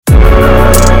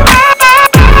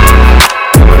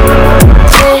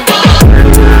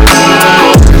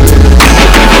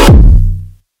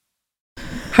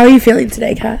How are you feeling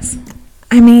today, Cass?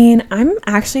 I mean, I'm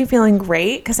actually feeling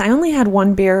great because I only had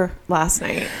one beer last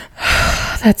night.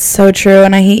 That's so true,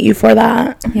 and I hate you for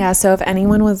that. Yeah, so if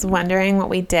anyone was wondering what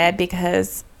we did,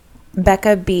 because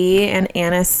Becca B and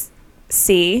Anna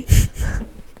C,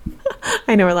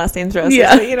 I know her last name's Rose,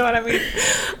 but you know what I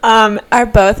mean, are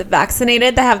both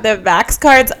vaccinated. They have their vax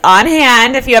cards on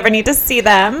hand if you ever need to see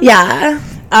them. Yeah.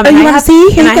 You want to see?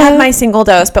 Here I have my single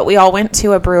dose, but we all went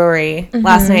to a brewery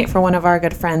last night for one of our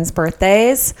good friends'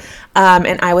 birthdays,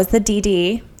 and I was the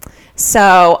DD,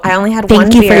 so I only had one beer.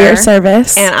 Thank you for your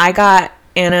service. And I got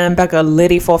Anna and Becca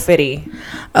Liddy for Fitty.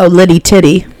 Oh, Liddy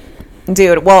Titty.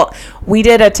 Dude, well, we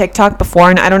did a TikTok before,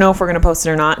 and I don't know if we're going to post it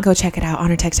or not. Go check it out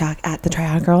on our TikTok at the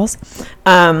Triad Girls.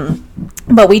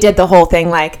 But we did the whole thing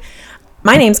like,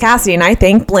 my name's Cassidy, and I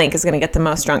think blank is going to get the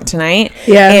most drunk tonight.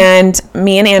 Yeah. And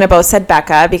me and Anna both said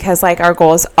Becca because, like, our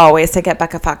goal is always to get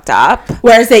Becca fucked up.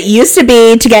 Whereas it used to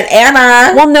be to get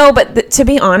Anna. Well, no, but to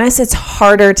be honest, it's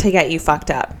harder to get you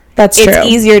fucked up. That's true. It's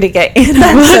easier to get Anna.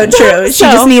 That's so true. She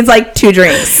just needs, like, 2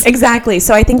 drinks. Exactly.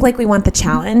 So I think, like, we want the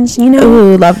challenge, you know?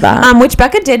 Ooh, love that. Which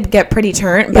Becca did get pretty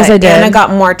turnt, but yes, I did. Anna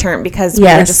got more turnt because we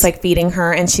were just, like, feeding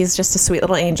her, and she's just a sweet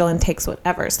little angel and takes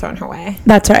whatever is thrown her way.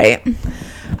 That's right.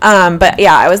 But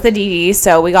yeah, I was the DD,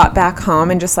 so we got back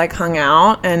home and just like hung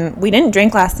out, and we didn't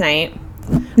drink last night.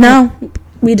 No,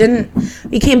 we didn't.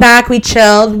 We came back, we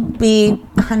chilled, we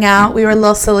hung out, we were a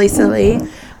little silly.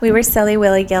 We were silly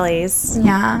willy gillies.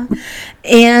 Yeah.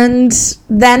 And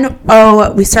then,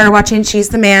 we started watching She's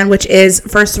the Man, which is,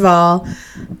 first of all,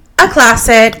 a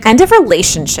classic. And a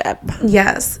relationship.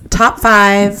 Yes. Top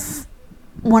 5.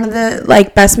 One of the,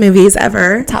 like, best movies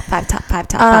ever. Top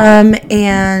 5.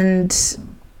 And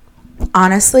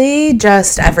honestly,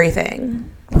 just everything.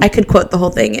 I could quote the whole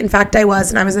thing. In fact, I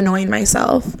was annoying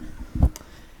myself.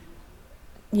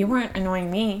 You weren't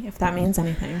annoying me, if that means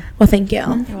anything. Well, thank you.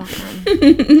 You're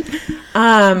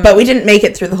welcome. But we didn't make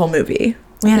it through the whole movie.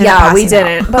 We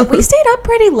didn't. But we stayed up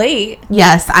pretty late.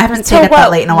 Yes, I haven't stayed up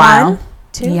that late in a while.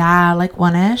 2? Yeah, like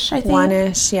 1-ish, I think.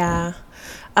 1-ish, yeah.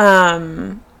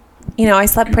 You know, I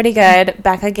slept pretty good.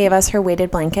 Becca gave us her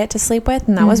weighted blanket to sleep with,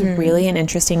 and that was really an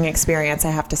interesting experience,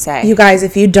 I have to say. You guys,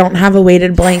 if you don't have a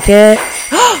weighted blanket,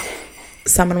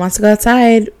 someone wants to go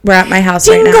outside. We're at my house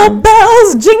right now. Jingle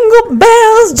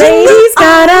bells, Baby's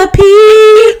gotta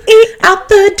pee. Out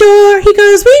the door, he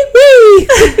goes,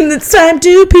 wee. It's time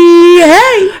to pee.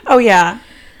 Hey. Oh, yeah.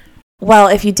 Well,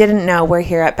 if you didn't know, we're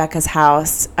here at Becca's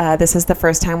house. This is the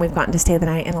first time we've gotten to stay the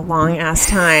night in a long-ass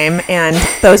time. And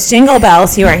those jingle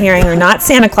bells you are hearing are not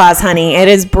Santa Claus, honey. It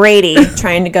is Brady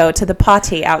trying to go to the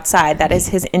potty outside. That is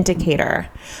his indicator.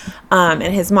 And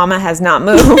his mama has not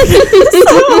moved. so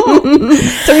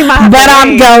he might have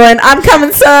I'm going. I'm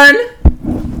coming, son.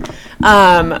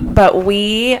 But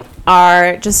we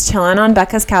are just chilling on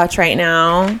Becca's couch right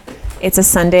now. It's a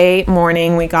Sunday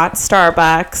morning. We got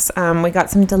Starbucks. We got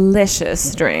some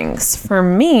delicious drinks. For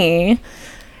me,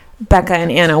 Becca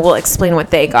and Anna will explain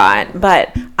what they got.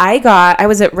 But I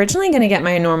was originally going to get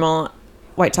my normal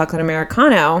white chocolate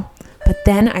Americano, but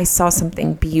then I saw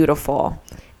something beautiful.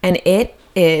 And it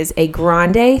is a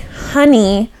grande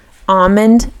honey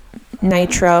almond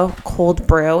nitro cold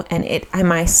brew, and it I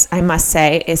must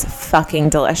say is fucking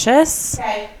delicious.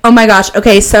 Okay. Oh my gosh.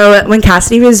 Okay, so when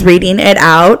Cassidy was reading it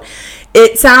out,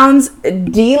 it sounds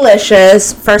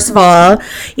delicious. First of all,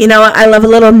 you know, I love a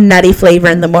little nutty flavor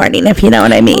in the morning, if you know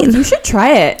what I mean. You should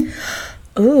try it.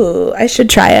 Ooh, I should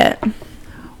try it.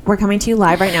 We're coming to you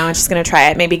live right now. I'm just gonna try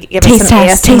it. Maybe give taste us some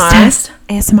test, ASMR. Taste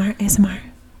test. ASMR.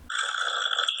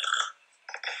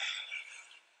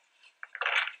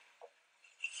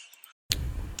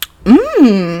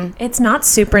 It's not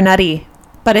super nutty,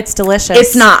 but it's delicious.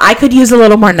 It's not. I could use a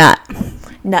little more nut.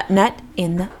 Nut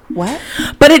in the what?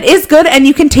 But it is good, and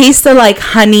you can taste the like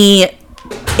honey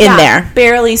in there.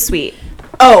 Barely sweet.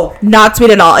 Oh, not sweet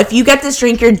at all. If you get this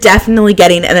drink, you're definitely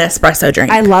getting an espresso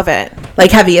drink. I love it.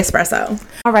 Like heavy espresso.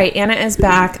 All right, Anna is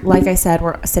back. Like I said,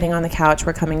 we're sitting on the couch.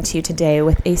 We're coming to you today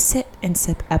with a sit and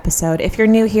sip episode. If you're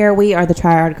new here, we are the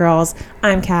Triad Girls.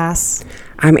 I'm Cass.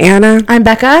 I'm Anna. I'm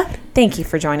Becca. Thank you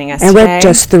for joining us and today. we're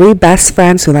just 3 best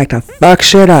friends who like to fuck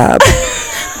shit up.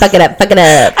 Fuck it up, fuck it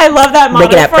up. I love that motto.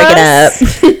 Break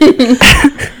it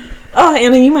up. Oh,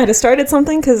 Anna, you might have started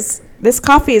something because this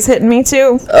coffee is hitting me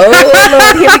too. Oh,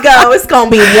 Lord, here we go. It's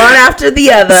going to be one after the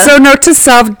other. So note to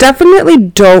self, definitely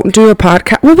don't do a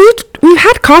podcast. Well, we've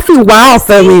had coffee while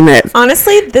filming it.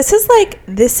 Honestly, this is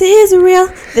real.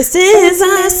 This is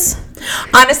us.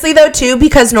 Honestly, though, too,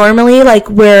 because normally, like,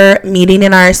 we're meeting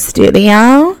in our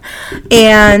studio,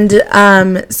 and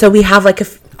so we have, like,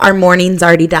 our morning's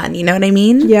already done. You know what I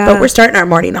mean? Yeah. But we're starting our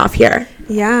morning off here.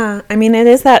 Yeah. I mean, it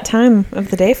is that time of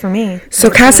the day for me. So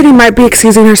Cassidy might be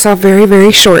excusing herself very,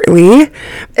 very shortly. Is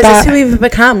this who we've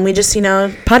become? We just,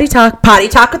 potty talk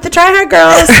with the Try Hard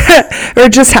girls. Or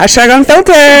just hashtag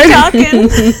unfiltered. Talking.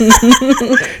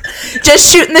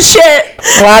 Just shooting the shit.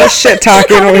 A lot of shit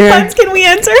talking How over many here. puns can we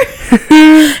enter?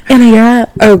 Anna, you're up.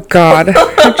 Oh God,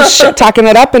 I'm just shit talking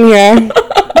it up in here.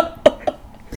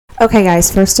 Okay,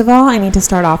 guys, first of all, I need to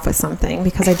start off with something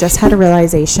because I just had a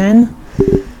realization.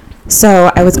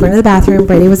 So I was going to the bathroom.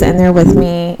 Brady was in there with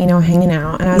me, hanging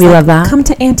out. And I was We like, love that. come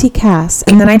to Auntie Cass.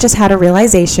 And then I just had a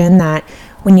realization that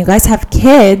when you guys have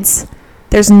kids,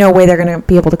 there's no way they're going to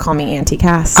be able to call me Auntie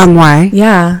Cass. Why?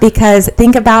 Yeah. Because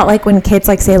think about when kids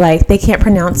say they can't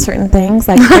pronounce certain things.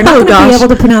 They're not Oh, going to gosh. be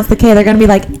able to pronounce the K. They're going to be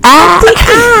like, Auntie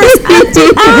Cass,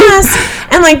 Auntie Cass.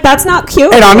 And that's not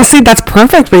cute. And honestly, that's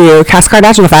perfect for you. Cass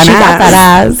Kardashian with that She got that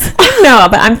ass. ass. No,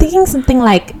 but I'm thinking something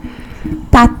like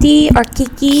Tati or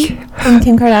Kiki from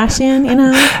Kim Kardashian,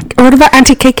 What about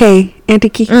Auntie KK? Auntie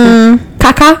Kiki?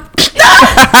 Kaka.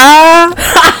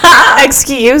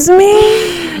 Excuse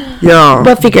me? Yo.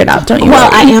 We'll figure it out, don't you Well,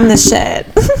 I worry. am the shit.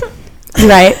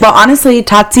 Right. Well, honestly,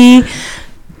 Tati,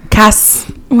 Cass,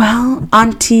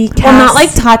 Auntie Cass. Well, not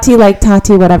like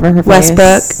Tati, whatever her face.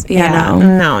 Westbrook? Yeah,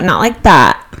 No, not like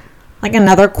that. Like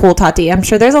another cool Tati. I'm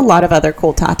sure there's a lot of other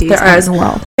cool Tatis There out is. in the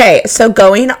world. Okay, so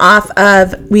going off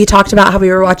of, we talked about how we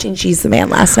were watching She's the Man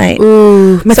last night.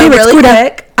 Ooh, my So favorite really scooter.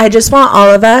 quick, I just want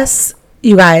all of us,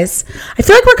 you guys, I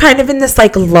feel like we're kind of in this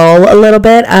lull a little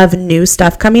bit of new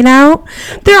stuff coming out.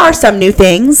 There are some new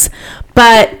things,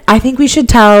 but I think we should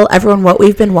tell everyone what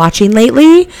we've been watching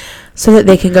lately so that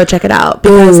they can go check it out,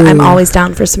 because Ooh. I'm always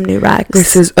down for some new recs.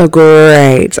 This is a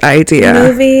great idea.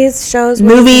 Movies, shows.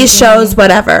 Movies, shows,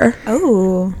 whatever.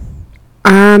 Oh.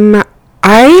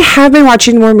 I have been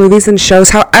watching more movies and shows.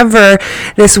 However,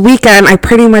 this weekend I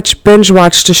pretty much binge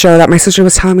watched a show that my sister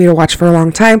was telling me to watch for a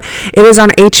long time. It is on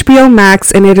HBO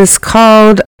Max and it is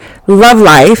called Love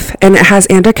Life, and it has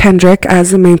Anna Kendrick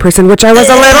as the main person, which I was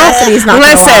a Cassidy's little.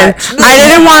 not gonna Listen, watch. I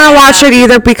didn't want to watch it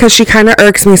either because she kind of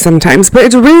irks me sometimes, but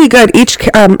it's really good. Each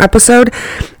episode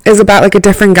is about a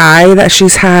different guy that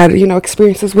she's had,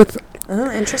 experiences with Oh,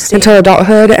 interesting. until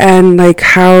adulthood, and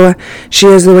how she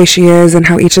is the way she is, and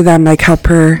how each of them help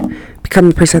her become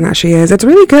the person that she is. It's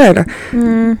really good.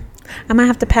 I might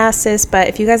have to pass this, but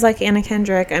if you guys like Anna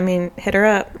Kendrick, hit her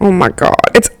up. Oh my god,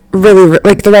 it's really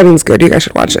the writing's good. You guys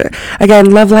should watch it.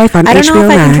 Again, Love Life on I don't HBO know if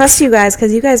I can Max. trust you guys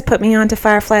because you guys put me on to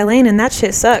Firefly Lane and that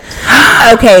shit sucked.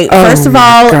 Okay, first of my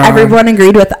all, God. everyone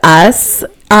agreed with us in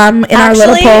our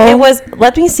little Actually, poll. it was.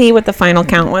 Let me see what the final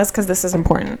count was because this is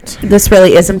important. This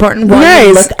really is important. One,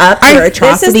 Nice. look up your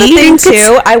atrocity. This is the thing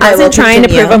too. I will wasn't trying to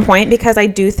continue. prove a point because I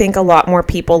do think a lot more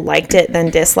people liked it than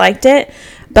disliked it.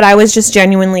 But I was just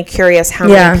genuinely curious how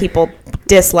Yeah. many people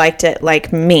disliked it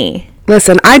like me.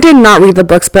 Listen, I did not read the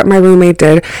books, but my roommate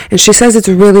did, and she says it's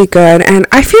really good. And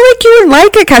I feel like you would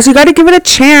like it, Cass. You got to give it a No,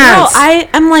 chance. I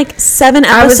am like 7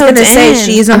 I was episodes going to say in.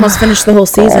 she's almost finished the whole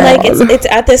season. like it's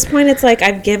at this point it's like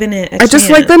I've given it a I just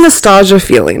like the chance. nostalgia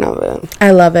feeling of it.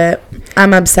 I love it.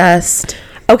 I'm obsessed.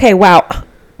 Okay, wow.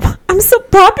 I'm so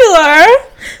popular.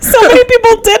 So many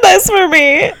people did this for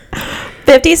me.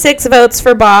 56 votes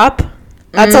for Bop.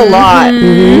 That's a lot.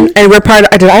 And we're part.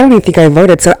 I don't even think I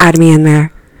voted, so add me in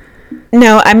there.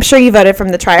 No, I'm sure you voted from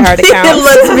the Try Hard account.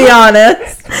 Let's be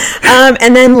honest.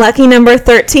 And then lucky number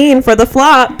 13 for the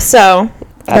flop. So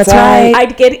That's right.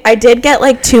 I did get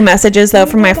like 2 messages though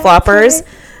from my floppers.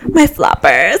 My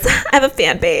floppers. I have a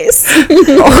fan base.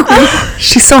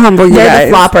 She's so humble, you They're guys.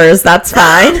 the floppers. That's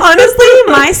fine. Honestly,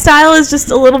 my style is just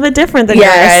a little bit different than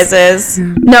Yes. your guys' is.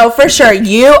 No, for sure.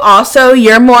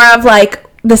 You're more of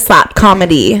the slap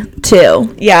comedy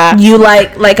too. Yeah. You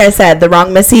like I said, The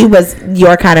Wrong Missy was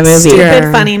your kind of movie. Stupid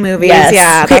Yeah. funny movies. Yes.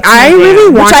 Yeah. Okay, that's I my really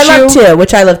jam. want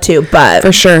Which I love too, but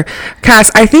For sure. Cass,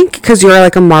 I think because you're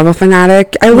a Marvel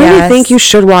fanatic, I really Yes. think you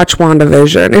should watch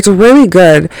WandaVision. It's really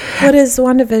good. What is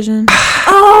WandaVision?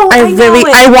 oh,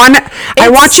 I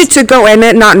want you to go in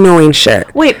it not knowing shit.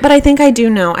 Wait, but I think I do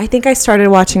know. I think I started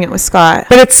watching it with Scott.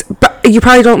 But you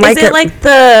probably don't like Is it like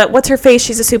the what's her face?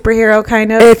 She's a superhero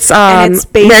kind of. It's and it's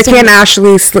based Mary Kay in- and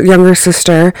Ashley's younger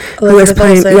sister who is Elizabeth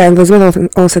playing Olsen.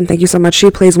 Elizabeth Olsen. Thank you so much. She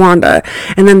plays Wanda,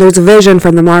 and then there's Vision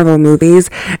from the Marvel movies.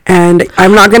 And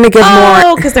I'm not going to give Oh,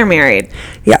 more. because they're married.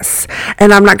 Yes,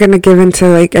 and I'm not going to give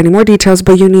into any more details.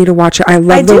 But you need to watch it. I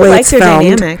love I the do way like it's their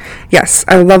filmed. dynamic. Yes,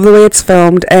 I love the way it's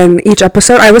filmed. And each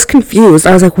episode, I was confused.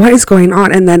 I was like, "What is going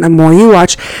on?" And then the more you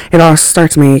watch, it all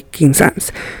starts making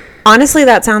sense. Honestly,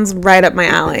 that sounds right up my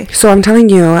alley. So I'm telling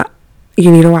you, You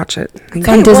need to watch it. It's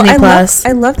on Disney I Plus.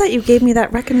 love that you gave me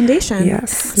that recommendation.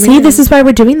 Yes. See, this is why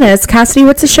we're doing this. Cassidy,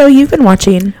 what's the show you've been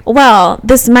watching? Well,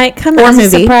 this might come Or as a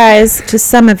movie. surprise to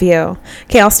some of you.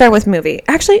 Okay, I'll start with movie.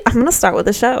 Actually, I'm going to start with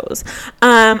the shows.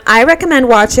 I recommend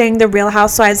watching The Real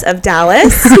Housewives of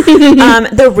Dallas,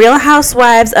 The Real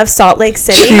Housewives of Salt Lake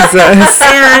City, Jesus.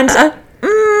 and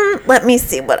let me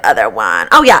see what other one.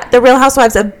 Oh, yeah, The Real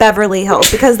Housewives of Beverly Hills,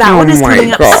 because that one is my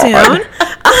coming up God. soon.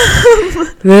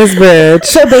 This bitch.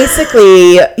 So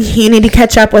basically, you need to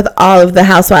catch up with all of the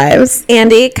housewives.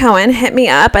 Andy Cohen, hit me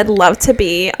up. I'd love to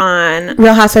be on.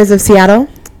 Real Housewives of Seattle.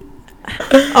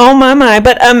 Oh my!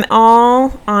 But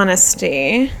all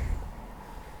honesty,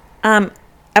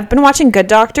 I've been watching Good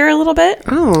Doctor a little bit.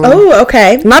 Oh,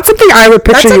 okay. Not something I would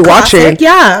picture That's a you classic. watching.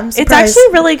 Yeah, I'm It's surprised.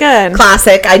 actually really good.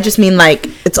 classic. I just mean like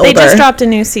it's They older. just dropped a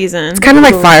new season. Kind of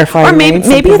like Firefly. Or maybe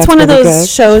something it's that's one of really those good.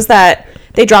 shows that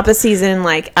they drop the season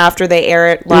like after they air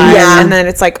it live, Yeah. and then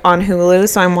it's like on Hulu.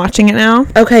 So I'm watching it now.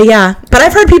 Okay, yeah, but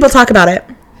I've heard people talk about it.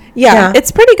 Yeah, Yeah.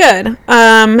 it's pretty good.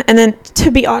 And then to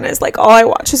be honest, like all I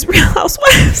watch is Real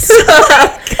Housewives.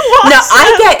 No,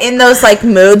 I get in those like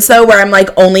moods though where I'm like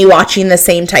only watching the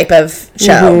same type of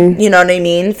show. You know what I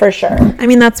mean? For sure. I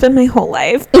mean, that's been my whole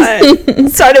life. But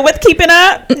started with Keeping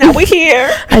Up. Now we're here.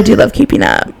 I do love Keeping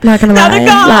Up. Not gonna Now lie. they're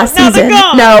gone. Last Now they're season.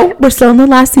 gone. No, we're still in the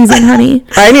last season, honey.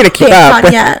 I need to keep They ain't up gone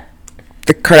with yet.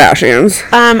 the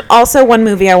Kardashians. Also, one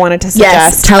movie I wanted to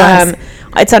suggest. Tell us.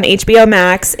 It's on HBO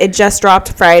Max. It just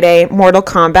dropped Friday. Mortal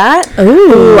Kombat.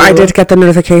 Ooh, Ooh, I did get the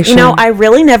notification. You know, I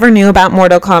really never knew about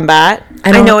Mortal Kombat.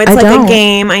 I know it's I like don't. a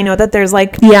game. I know that there's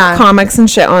like Yeah. comics and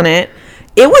shit on it.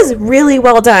 It was really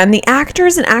well done. The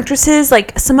actors and actresses,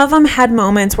 like some of them had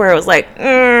moments where it was like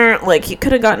you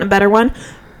could have gotten a better one.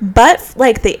 But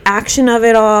like the action of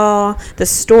it all, the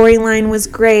storyline was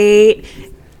great.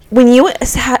 When you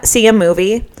see a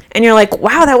movie and you're like,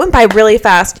 wow, that went by really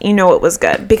fast, you know it was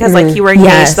good. Because like you were engaged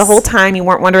Yes. the whole time. You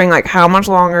weren't wondering like how much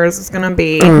longer is this going to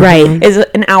be. Right. Is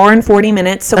it an hour and 40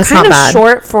 minutes? So That's kind not of bad.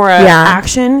 short for a Yeah.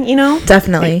 action, you know?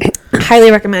 Definitely. Highly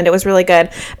recommend. It was really good.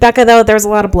 Becca, though, there was a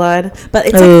lot of blood. But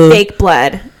it's Ooh. like fake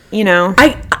blood, you know?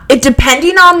 It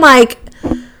depending on like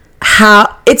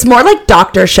how it's more like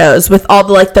doctor shows with all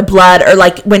the like the blood or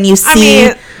like when you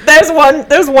see there's one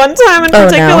time in Oh, no.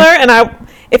 particular, and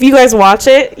if you guys watch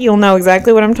it, you'll know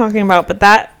exactly what I'm talking about. But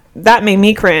that made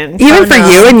me cringe. Even for no.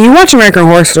 you, and you watch American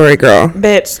Horror Story, girl.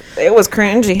 Bitch, it was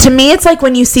cringy. to me it's like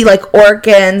when you see like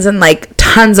organs and like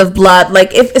tons of blood,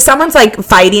 like if someone's like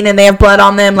fighting and they have blood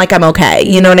on them, like I'm okay,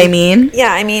 you know what I mean?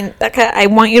 Yeah, I mean, Becca, I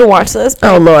want you to watch this.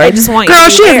 But Oh, Lord. I just want you Girl,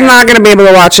 to she is not going to be able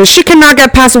to watch it. She cannot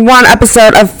get past one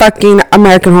episode of fucking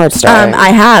American Horror Story.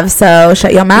 I have, so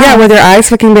shut your mouth. yeah, with your eyes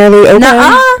fucking barely open.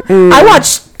 Nuh-uh. I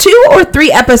watched 2 or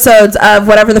 3 episodes of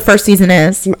whatever the first season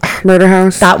is. Murder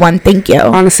House. That one, thank you.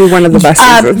 Honestly, one of the best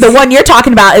seasons. The one you're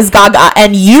talking about is Gaga,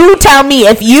 and you tell me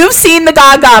if you've seen the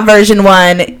Gaga version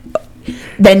one,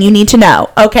 then you need to know,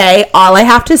 okay? All I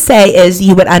have to say is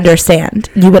you would understand.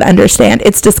 You would understand.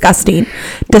 It's disgusting.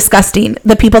 Disgusting.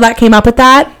 The people that came up with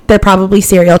that, they're probably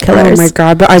serial Oh killers. my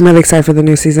god, but I'm really excited for the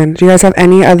new season. Do you guys have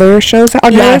any other shows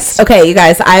on your Yes. list? Okay, you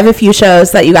guys, I have a few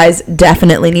shows that you guys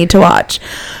definitely need to watch.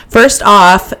 First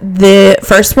off, the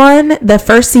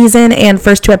first season and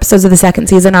first 2 episodes of the second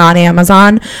season are on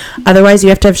Amazon. Otherwise, you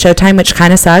have to have Showtime, which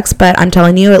kind of sucks, but I'm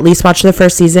telling you, at least watch the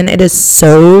first season. It is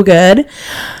so good.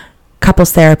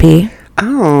 Couples Therapy.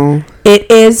 Oh. It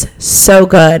is so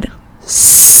good.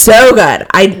 So good.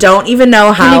 I don't even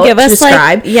know how you give to us, like-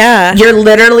 describe. yeah. You're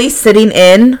literally sitting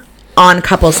in on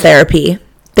couples therapy.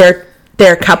 They're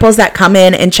couples that come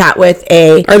in and chat with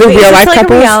a... Are they Wait, is real this life like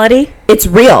couples? a reality? It's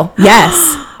real. Yes.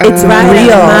 It's Right up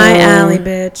real. my alley,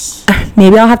 bitch.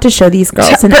 Maybe I'll have to show these girls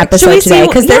an Should episode we today see?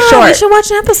 because they're Yeah, short. we should watch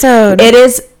an episode. It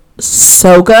is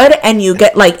so good, and you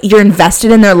get like you're invested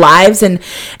in their lives. And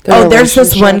Their there's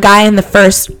this one relationships. guy in the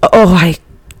first. Oh, I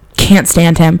can't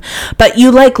stand him. But you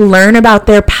like learn about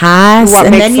their past, What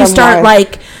and makes then you them start lie.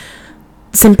 like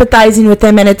sympathizing with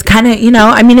them, and it's kind of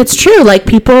I mean it's true, like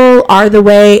people are the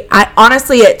way I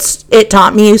honestly it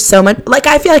taught me so much. Like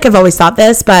I feel like I've always thought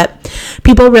this, but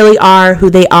people really are who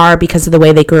they are because of the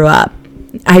way they grew up.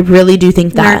 I really do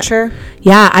think that Nurture.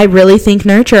 Yeah, I really think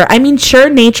nurture. I mean, sure,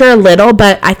 nature a little,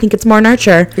 but I think it's more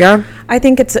nurture. Yeah. I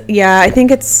think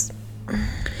it's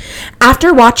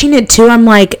After watching it too, I'm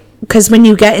like, because when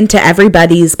you get into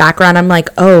everybody's background, I'm like,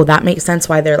 oh, that makes sense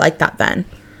why they're like that then.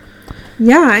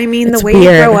 yeah, I mean It's the way weird.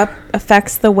 you grow up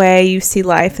affects the way you see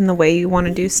life and the way you want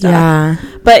to do stuff. Yeah.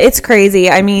 But it's crazy.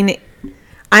 I mean,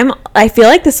 I feel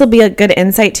like this will be a good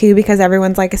insight too, because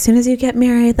everyone's like, as soon as you get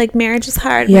married, like marriage is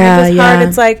hard. Yeah, marriage is hard. yeah.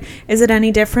 It's like, is it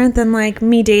any different than like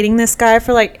me dating this guy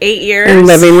for like 8 years And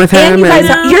living with And him. you guys,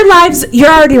 and- your lives, you're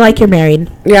already like you're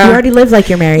married. Yeah. You already live like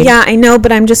you're married. Yeah, I know,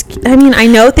 but I know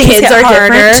things Kids get are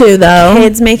harder different too, though.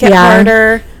 Kids make it Yeah.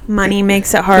 harder. Money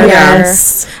makes it harder.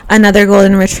 Yes. Another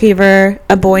golden retriever,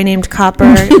 a boy named Copper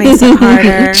makes it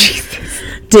harder.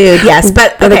 Dude, yes.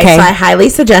 But okay, Okay. so I highly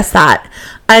suggest that.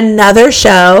 Another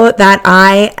show that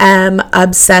I am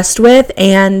obsessed with,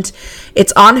 and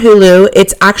it's on Hulu.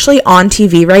 It's actually on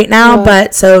TV right now,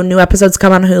 but so new episodes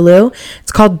come on Hulu.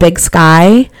 It's called Big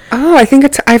Sky. Oh, I think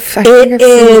it's. It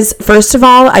is, first of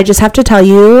all, I just have to tell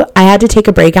you, I had to take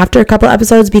a break after a couple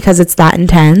episodes because it's that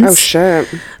intense. Oh shit.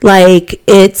 Like,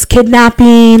 it's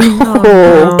kidnapping.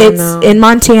 Oh, It's in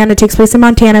Montana. It takes place in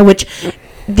Montana, which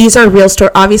these are real story.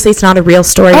 Obviously, it's not a real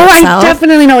story Oh, itself. I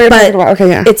definitely know what you're but talking about. Okay,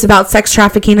 yeah. It's about sex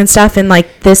trafficking and stuff, and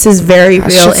like this is very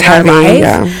That's real just in heavy, our life.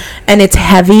 yeah. And it's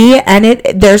heavy, and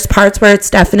there's parts where it's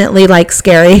definitely like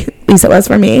scary. At least it was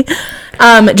for me.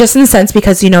 Just in the sense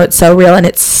because it's so real and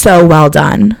it's so well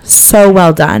done. So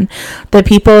well done. The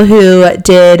people who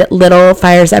did Little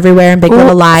Fires Everywhere and Big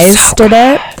Little Lies so did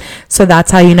it. So that's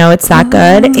how you know it's that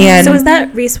good. And So is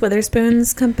that Reese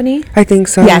Witherspoon's company? I think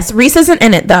so. yes, Reese isn't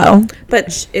in it though.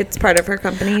 But it's part of her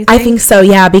company, you I think so,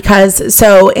 yeah, because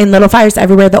so in Little Fires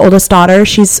Everywhere, the oldest daughter,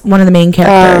 she's one of the main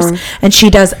characters, and she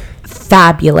does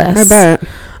fabulous. I bet.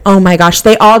 Oh my gosh,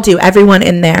 they all do. Everyone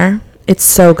in there. It's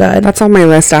so good. That's on my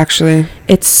list, actually.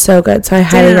 It's so good. So I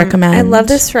highly Damn, recommend. I love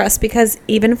this for us because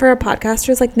even for our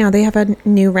podcasters, like now they have a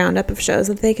new roundup of shows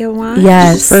that they can watch.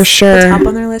 Yes, For The sure. top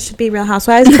on their list should be Real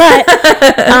Housewives,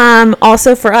 but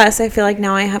also for us, I feel like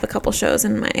now I have a couple shows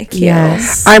in my queue.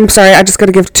 Yes. I'm sorry. I just got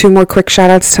to give 2 more quick shout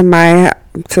outs to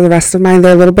the rest of mine.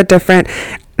 They're a little bit different.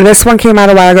 This one came out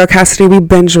a while ago, Cassidy. We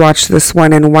binge watched this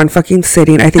one in one fucking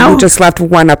sitting. I think we just left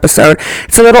one episode.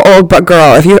 It's a little old, but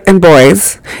girl, if you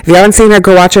haven't seen it,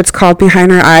 go watch it. It's called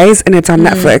Behind Her Eyes, and it's on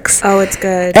Netflix. Oh, it's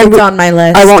good. And It's on my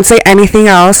list. I won't say anything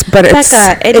else, but it's.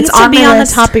 Becca, it it's needs to on be my on the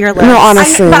list. top of your list. No,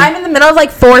 honestly. but I'm in the middle of like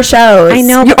 4 shows. I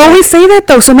know. You always say that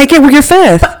though, so make it your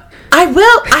 5th. I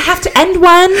will. I have to end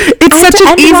one. It's such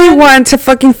an easy one to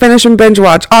fucking finish and binge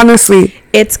watch. Honestly,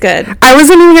 It's good. I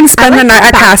wasn't even gonna spend the like night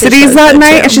at back to Cassidy's shows, that though,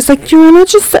 night, too. and she's like, "Do you wanna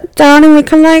just sit down and we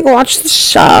can like watch the Oh,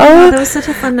 show?" that was such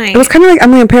a fun night. It was kind of like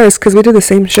Emily in Paris because we did the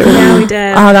same shit. Yeah, we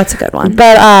did. Oh, that's a good one.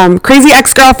 But Crazy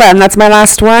Ex-Girlfriend, that's my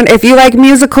last one. If you like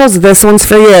musicals, this one's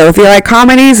for you. If you like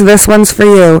comedies, this one's for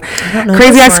you. know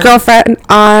Crazy this one. Ex-Girlfriend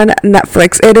on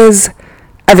Netflix. It is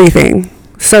everything.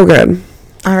 So good.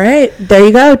 All right, there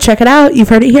you go. Check it out. You've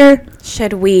heard it here.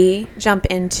 Should we jump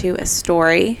into a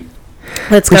story?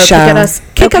 Let's go. We shall.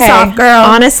 Kick us off, girl.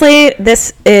 Honestly,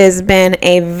 this has been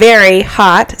a very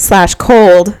hot /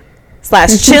 cold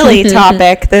 / chilly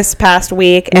topic this past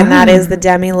week, and that is the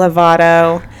Demi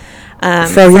Lovato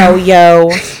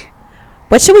Froyo.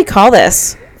 What should we call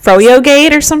this? Froyo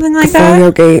Gate or something like that?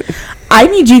 Froyo Gate. I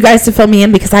need you guys to fill me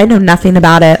in because I know nothing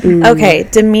about it. Okay,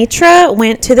 Demetra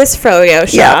went to this Froyo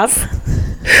shop.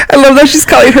 I love that she's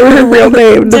calling her real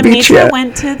name, Demetra Demetria.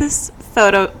 went to this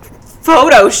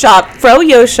Froyo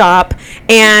shop,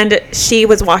 and she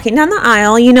was walking down the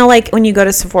aisle. You know, like when you go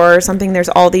to Sephora or something, there's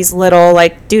all these little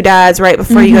like doodads right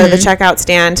before you go to the checkout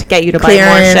stand to get you to buy more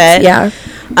Clearance, shit. yeah.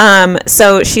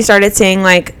 So she started seeing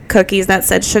like cookies that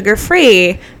said sugar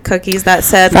free, cookies that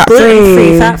said Fat gluten free,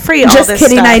 free. fat free. All Just this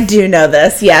kidding. stuff. I do know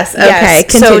this. Yes. Okay. Yes.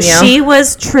 Continue. So she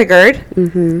was triggered,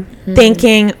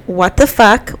 thinking, "What the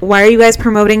fuck? Why are you guys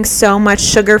promoting so much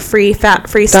sugar-free,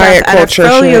 fat-free stuff Diet at a culture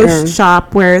Froyo shit, yeah.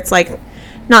 shop where it's like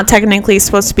not technically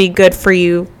supposed to be good for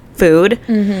you food?"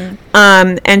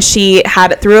 And she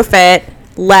had it through a fit,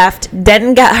 left,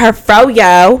 didn't get her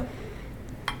Froyo.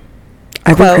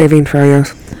 I've been quote. craving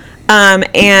Froyos.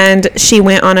 And she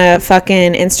went on a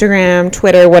fucking Instagram,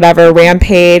 Twitter, whatever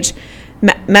rampage,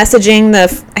 messaging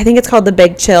I think it's called the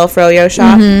Big Chill Froyo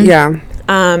shop. Yeah.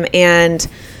 And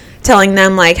telling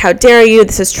them like, how dare you,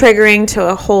 this is triggering to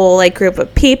a whole like group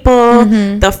of people.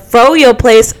 The Froyo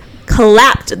place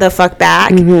clapped the fuck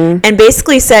back and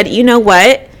basically said, you know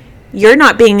what, you're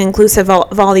not being inclusive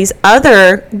of all these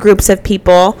other groups of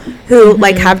people who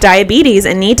like have diabetes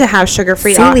and need to have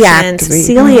sugar-free options,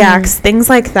 celiacs, things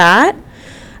like that.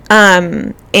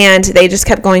 And they just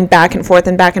kept going back and forth,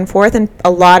 and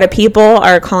a lot of people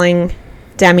are calling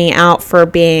Demi out for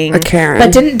being A Karen.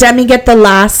 But didn't Demi get the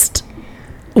last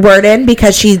word in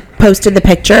because she posted the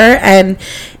picture? And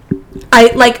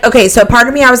I like, okay, so part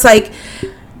of me, I was like,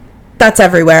 that's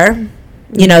everywhere.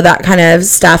 you know, that kind of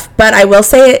stuff. But I will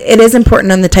say it is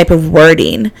important on the type of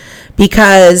wording,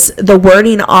 because the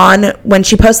wording on when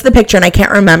she posted the picture, and I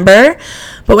can't remember,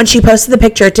 but when she posted the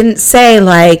picture, it didn't say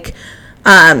like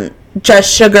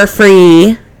just sugar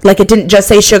free. Like, it didn't just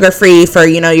say sugar free for,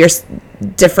 you know, your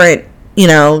different, you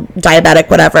know, diabetic,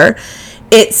 whatever.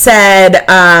 It said,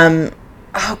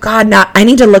 oh God, I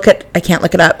need to look at, I can't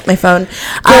look it up, my phone.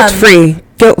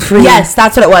 Guilt free. Yes,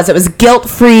 that's what it was. It was guilt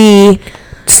free.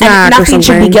 And nothing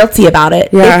should be guilty about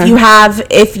it. Yeah.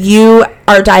 If you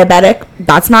are diabetic,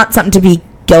 that's not something to be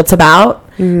guilt about.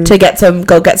 To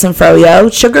go get some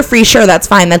froyo. Sugar free, sure, that's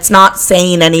fine. That's not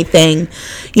saying anything,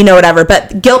 you know, whatever.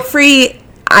 But guilt free,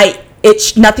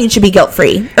 nothing should be guilt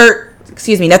free.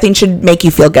 Nothing should make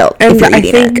you feel guilt. And I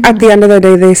think at the end of the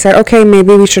day, they said, okay,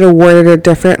 maybe we should have worded it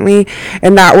differently.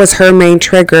 And that was her main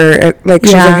trigger. She's like,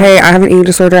 hey, I have an eating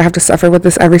disorder. I have to suffer with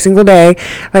this every single day.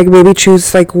 Like, maybe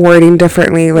choose, like, wording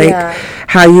differently,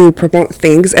 how you promote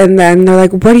things. And then they're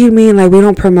like, what do you mean? Like, we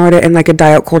don't promote it in, like, a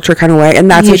diet culture kind of way.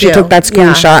 And that's when she took that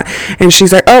screenshot. Yeah. And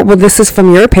she's like, oh, well, this is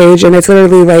from your page. And it's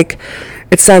literally, like,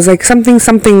 it says, like,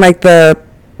 something like the...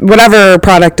 whatever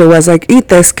product it was, like, eat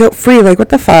this guilt free. Like, what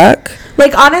the fuck?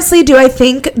 Like, honestly, do I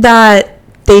think that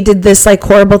they did this, like,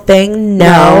 horrible thing?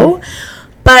 No.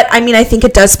 But I mean, I think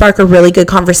it does spark a really good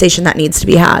conversation that needs to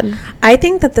be had. I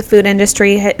think that the food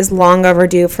industry is long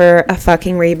overdue for a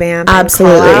fucking revamp.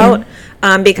 Absolutely.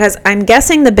 Because I'm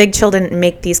guessing the Big Chill didn't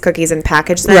make these cookies and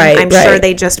package them. I'm sure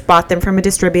they just bought them from a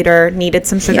distributor, needed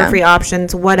some sugar-free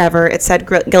options, whatever. It said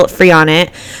guilt-free on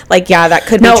it. Like, yeah, that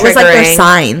could be triggering. No, it was like their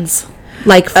signs.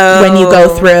 Like, when you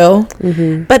go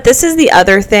through. But this is the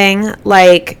other thing.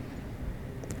 Like,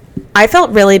 I felt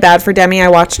really bad for Demi. I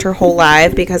watched her whole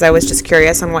live because I was just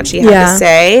curious on what she had to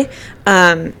say.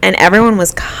 And everyone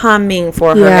was coming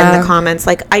for her in the comments.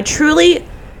 Like, I truly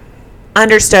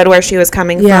understood where she was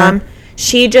coming from.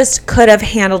 She just could have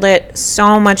handled it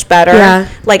so much better. Yeah.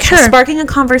 Like, sparking a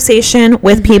conversation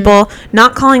with people,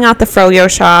 not calling out the froyo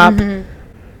shop.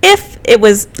 If it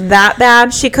was that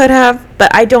bad, she could have,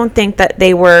 but I don't think that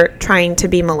they were trying to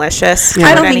be malicious.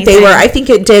 I don't think they were. I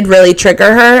think it did really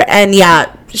trigger her, and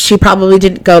she probably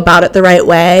didn't go about it the right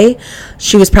way.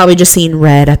 She was probably just seeing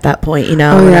red at that point, you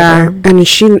know. Oh, yeah, and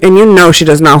she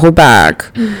does not hold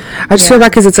back. I just feel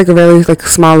bad because it's like a very like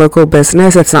small local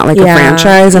business. It's not like a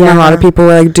franchise, and a lot of people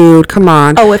were like, "Dude, come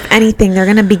on." Oh, if anything, they're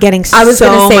gonna be getting. I was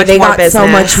gonna say they got so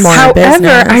much more. However,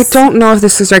 I don't know if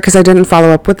this is right because I didn't follow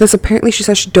up with this. Apparently, she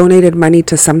said she donated money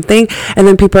to something, and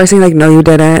then people are saying like, "No, you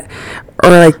didn't." Or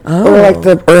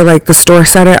the store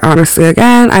said it. Honestly,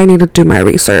 again, I need to do my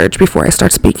research before I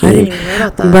start speaking. I didn't even know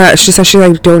about that. But she said she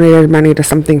like donated money to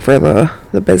something for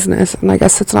the business, and I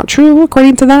guess it's not true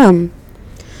according to them.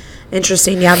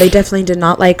 Interesting. Yeah, they definitely did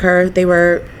not like her. They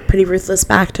were pretty ruthless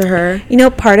back to her. You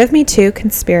know, part of me too,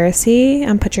 conspiracy.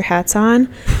 Put your hats on.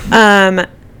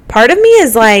 Part of me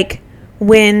is like,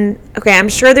 I'm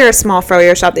sure they're a small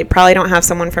froyo shop. They probably don't have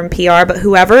someone from PR, but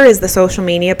whoever is the social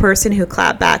media person who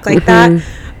clapped back like that,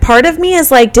 part of me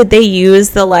is like, did they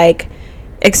use the like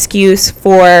excuse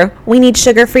for we need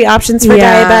sugar-free options for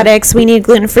diabetics, we need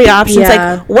gluten-free options?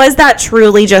 Like, was that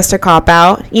truly just a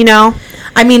cop-out, you know?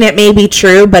 I mean, it may be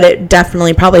true, but it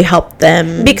definitely probably helped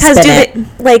them because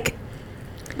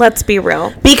let's be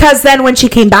real. Because then when she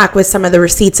came back with some of the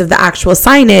receipts of the actual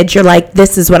signage, you're like,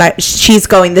 this is what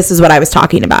I was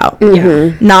talking about.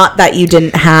 Not that you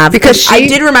didn't have. Because I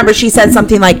did remember she said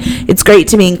something like, it's great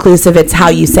to be inclusive. It's how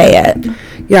you say it.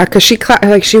 Yeah, because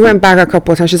she went back a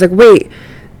couple of times. She's like, wait.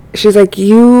 She's like,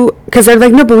 because they're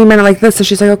like, no, but we meant it like this. So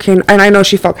she's like, okay. And I know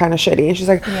she felt kind of shitty. And she's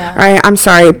like, all right, I'm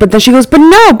sorry. But then she goes, but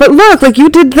look, like you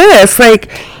did this. Like,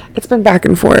 it's been back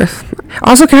and forth.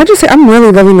 Also, can I just say, I'm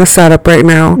really loving the setup right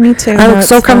now. Me too. I look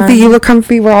so comfy. You look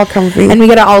comfy. We're all comfy. And we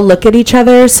get to all look at each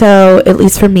other. So, at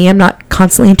least for me, I'm not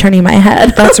constantly turning my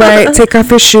head. That's right. Take off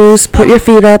your shoes. Put your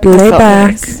feet up. Lay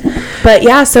back. Nice. But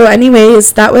yeah, so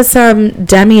anyways, that was some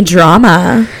Demi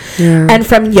drama. Yeah. And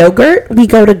from yogurt, we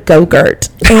go to Go-Gurt.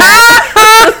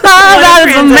 That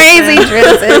is amazing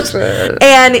transition.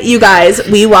 And you guys,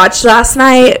 we watched last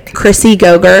night Chrissy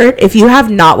Go-Gurt. If you have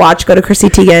not watched, go to Chrissy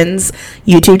Teigen's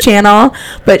YouTube channel.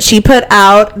 But she put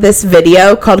out this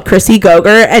video called Chrissy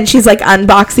Go-Gurt, and she's like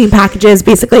unboxing packages,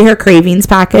 basically her cravings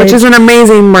package, which is an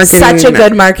amazing marketing. Such a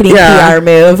good marketing PR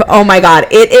move. Oh my god,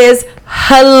 it is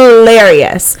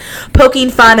hilarious, poking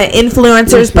fun at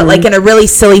influencers, but like in a really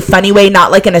silly, funny way,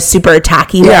 not like in a super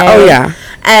attacky way. Oh yeah,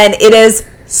 and it is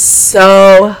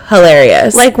so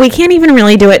hilarious. Like, we can't even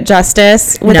really do it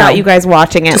justice without No. you guys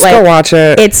watching it. Just like, go watch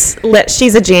it. It's lit.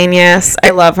 She's a genius.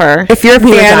 I love her. If you're a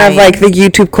We were fan dying. of like the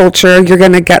YouTube culture, you're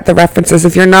gonna get the references.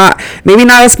 If you're not, maybe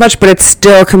not as much, but it's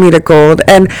still comedic gold.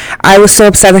 And I was so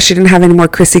upset that she didn't have any more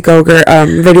Chrissy Goger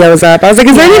videos up. I was like,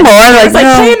 is there any more? I was like,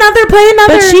 no. play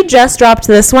another. But she just dropped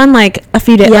this one like a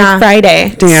few days, Yeah. like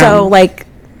Friday. Damn. So like,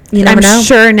 You never I'm know.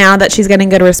 sure now that she's getting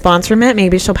good response from it,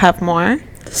 maybe she'll have more.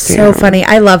 So Damn. funny.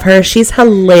 I love her. She's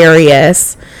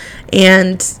hilarious.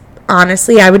 And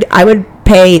honestly, I would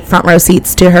pay front row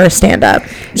seats to her stand up.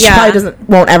 She Yeah. probably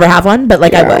won't ever have one, but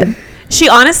like I Yeah. would. She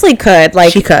honestly could.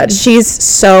 Like, She could. She's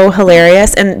so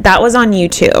hilarious, and that was on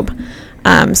YouTube.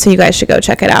 So you guys should go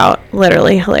check it out.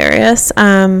 Literally hilarious.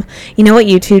 You know what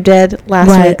YouTube did last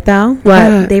What? week though?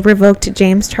 What? They revoked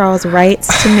James Charles' rights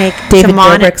to make David to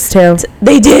Dobrik's too.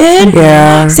 They did?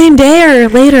 Yeah. Same day or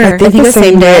later? I think think the the same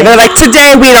same day. day. They're like,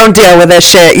 today we don't deal with this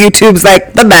shit. YouTube's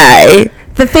like, bye-bye.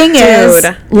 The thing is,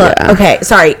 Dude. look, Yeah. okay,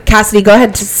 sorry, Cassidy, go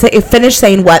ahead to finish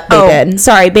saying what they did.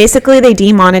 Sorry. Basically, they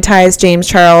demonetized James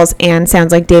Charles and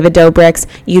sounds like David Dobrik's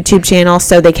YouTube channel,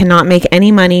 so they cannot make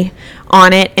any money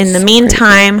on it. In the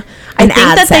meantime, I In think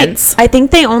that AdSense. I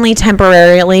think they only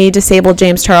temporarily disabled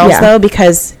James Charles Yeah. though,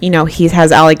 because he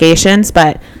has allegations,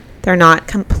 but they're not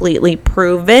completely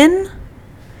proven.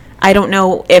 I don't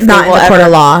know if Not they in will the court ever.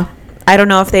 of law. I don't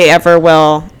know if they ever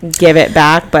will give it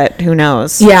back, but who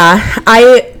knows? Yeah,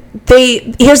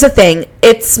 here's the thing.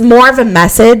 It's more of a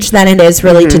message than it is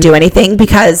really to do anything,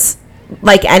 because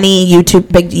like any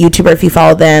big YouTuber, if you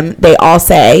follow them, they all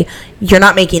say you're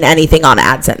not making anything on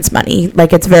AdSense money.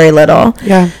 Like, it's very little.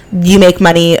 Yeah. You make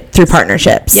money through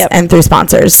partnerships Yep. and through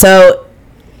sponsors. So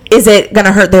is it going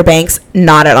to hurt their banks?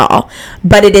 Not at all.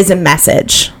 But it is a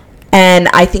message. And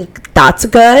I think that's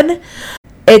good.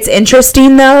 It's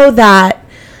interesting though that,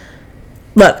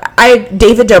 look,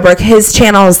 David Dobrik, his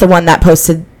channel is the one that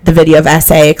posted the video of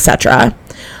SA, etc.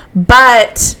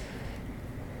 But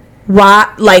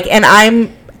why? Like, and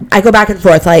I go back and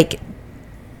forth. Like,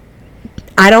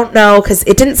 I don't know, because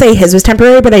it didn't say his was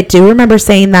temporary, but I do remember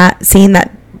seeing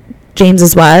that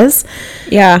James's was,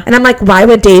 Yeah. and I'm like, why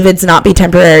would David's not be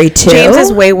temporary too? James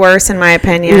is way worse in my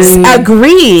opinion.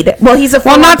 Agreed. Well, he's a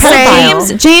former not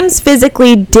pedophile. James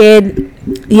physically did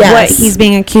Yes. what he's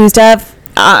being accused of.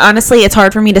 Honestly, it's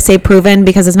hard for me to say proven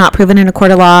because it's not proven in a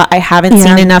court of law. I haven't Yeah.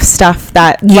 seen enough stuff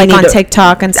that You like need on to-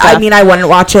 TikTok and stuff. I mean, I wouldn't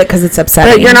watch it because it's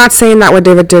upsetting. But you're not saying that what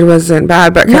David did wasn't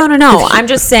bad, but no. I'm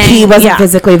just saying He wasn't yeah.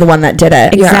 physically the one that did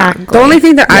it. Yeah. Exactly. The only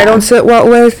thing that I don't sit well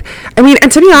with, I mean,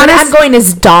 and to be But honest, I'm going,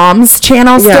 is Dom's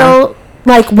channel Yeah. still,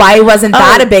 like, why wasn't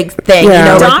that Oh. a big thing? Yeah. You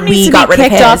know, Dom like, needs we to got be rid of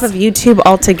kicked his. off of YouTube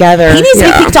altogether. He needs to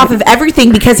Yeah. be kicked off of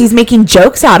everything because he's making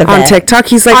jokes out of on it. TikTok,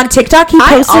 he's like, On TikTok, he I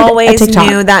posted a always TikTok.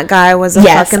 knew that guy was a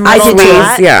Yes, fucking I little did too.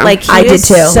 rat. Yeah. Like he I did was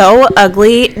too. so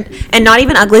ugly, and not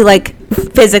even ugly like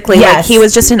physically. Like Yes. he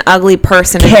was just an ugly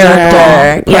person. in Character.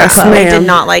 general. Yeah, Yes, so I ma'am. did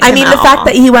not like. I him mean, at the fact all.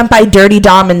 that he went by Dirty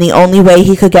Dom and the only way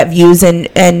he could get views and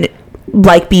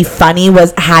like be funny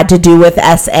had to do with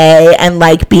SA and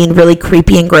like being really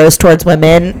creepy and gross towards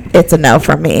women. It's a no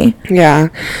from me. yeah.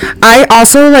 I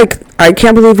also like, I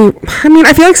can't believe I mean,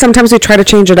 I feel like sometimes we try to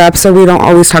change it up so we don't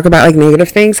always talk about like negative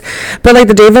things, but like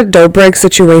the David Dobrik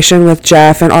situation with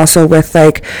Jeff and also with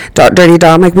like Dirty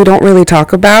Dom, like we don't really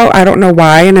talk about. I don't know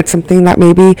why, and it's something that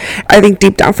maybe I think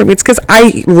deep down for me it's because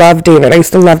I love David. I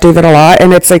used to love David a lot,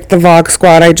 and it's like the Vlog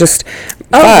Squad. I just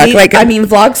I mean,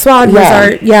 Vlog Squad was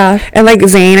our and like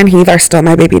Zayn and Heath are still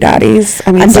my baby daddies.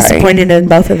 I mean, I'm sorry. disappointed in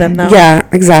both of them though. Yeah,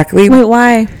 exactly. Wait,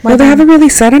 why? Well, they haven't really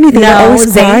said anything. They're No,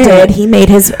 always Zayn quiet. did. He made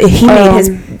his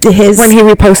When he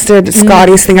reposted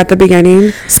Scotty's thing at the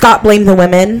beginning. Scott blamed the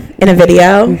women in a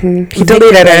video. He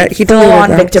deleted it. He full deleted on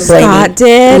that. victim blaming. Scott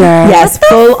did. Yeah. Yes,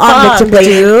 full on fuck, victim blaming.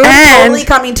 dude? And- Totally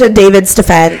coming to David's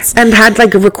defense. And had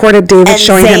like recorded David And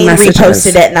showing him Zayn messages. reposted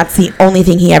it, and that's the only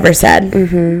thing he ever said.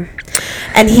 Mm-hmm.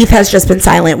 And Heath has just been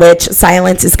silent, which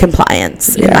silence is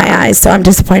compliance in Yeah. my eyes. So I'm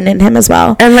disappointed in him as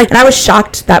well. And, like- I was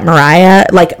shocked that Mariah,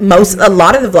 like a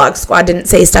lot of the Vlog Squad didn't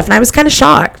say stuff, and I was kind of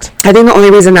shocked. I think the only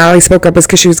reason Natalie spoke up is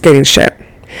because she was getting shit.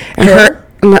 And Who? her,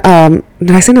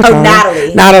 did I say Natalia?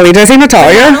 Natalie. Did I say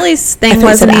Natalia? Natalie's I thing thought you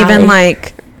wasn't said even Ally.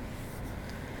 like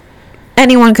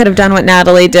anyone could have done what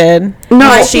Natalie did. No,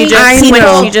 When she just I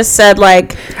know. when she just said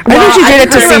like, I think she did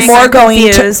it to they were say more going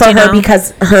confused, for you her know?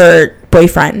 because her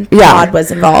boyfriend Todd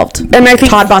was involved. And I think-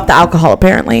 Todd bought the alcohol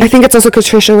apparently. I think it's also because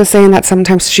Trisha was saying that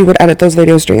sometimes she would edit those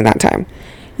videos during that time.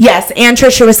 Yes, and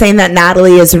Trisha was saying that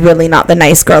Natalie is really not the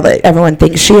nice girl that everyone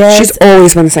thinks she is. She's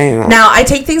always been saying that. Now, I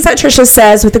take things that Trisha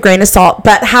says with a grain of salt,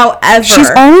 but however...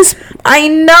 She's always... I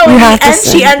know, and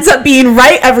she ends up being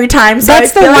right every time, so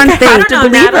that's the one thing. I don't know,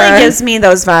 Natalie gives me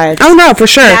those vibes. Oh, no, for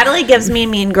sure. Natalie gives me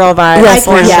mean girl vibes. Yes,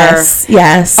 for sure.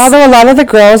 Yes. Although a lot of the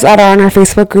girls that are on our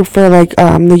Facebook group for, like,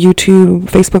 the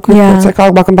YouTube Facebook group, what's it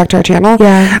called? Welcome back to our channel.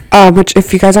 Yeah. Which,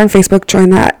 if you guys are on Facebook,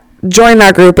 join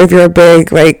that group if you're a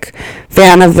big like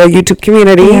fan of the YouTube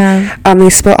community. They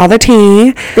spill all the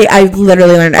tea. I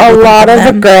literally learned a lot of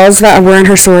the girls that were in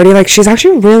her sorority, like, she's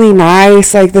actually really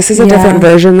nice, like, this is a different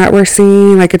version that we're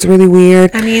seeing, like, it's really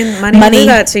weird. I mean, money will do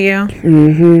that to you.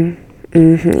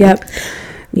 Yep.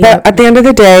 But at the end of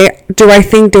the day, do I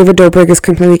think David Dobrik is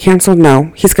completely canceled?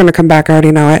 No. He's going to come back. I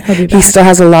already know it. He still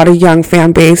has a lot of young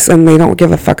fan base, and they don't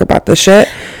give a fuck about this shit.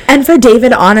 And for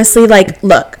David, honestly, like,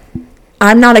 look,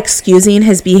 I'm not excusing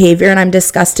his behavior, and I'm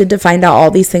disgusted to find out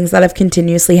all these things that have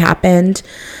continuously happened.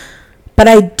 But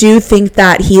I do think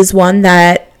that he's one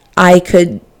that I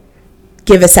could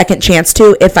give a second chance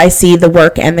to if I see the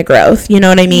work and the growth. You know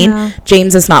what I mean? Yeah.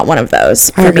 James is not one of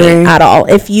those for me at all.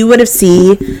 If you would have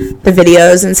seen the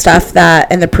videos and stuff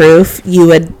and the proof, you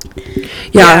would.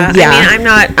 Yeah. I mean,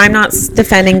 I'm not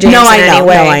defending James in any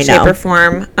way, shape, or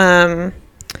form.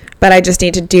 But I just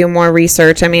need to do more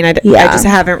research. I mean, I just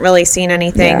haven't really seen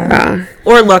anything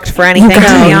or looked for anything, to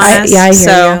be honest. I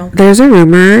hear you. There's a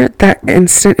rumor that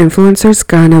Instant Influencer's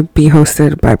gonna be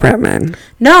hosted by Bretman.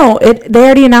 No, they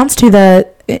already announced to the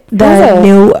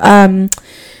new. Oh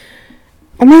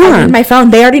my God! I need my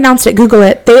phone. They already announced it. Google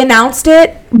it. They announced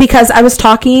it because I was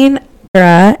talking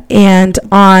and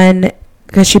on.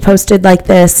 Because she posted like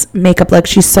this makeup look.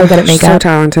 She's so good at makeup.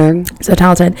 So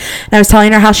talented. And I was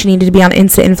telling her how she needed to be on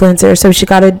Instant Influencer. So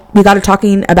we got her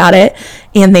talking about it,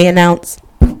 and they announced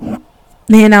who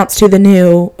the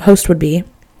new host would be.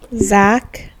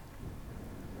 Zach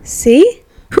C?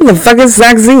 Who the fuck is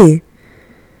Zach Z?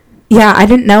 Yeah, I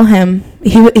didn't know him.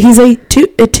 He's a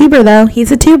tuber, though. He's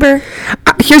a tuber.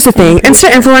 Here's the thing.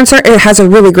 Instant Influencer, it has a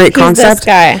really great concept. This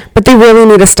guy. But they really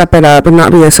need to step it up and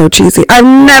not be so cheesy. I've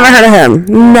never heard of him.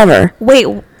 Never. Wait,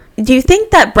 do you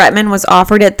think that Bretman was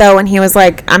offered it, though, and he was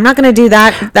like, I'm not going to do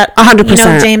that? That 100%. You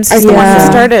know, James is the one who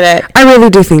started it. I really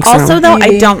do think so. Also, though,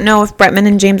 maybe. I don't know if Bretman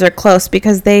and James are close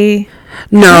because they...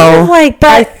 No,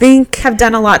 I think have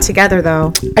done a lot together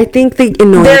though. I think they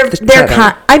know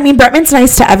I mean, Bretman's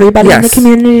nice to everybody in the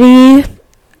community,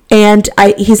 and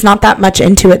he's not that much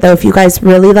into it though. If you guys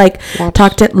really look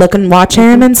and watch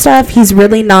him and stuff, he's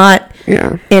really not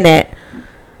in it.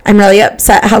 I'm really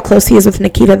upset how close he is with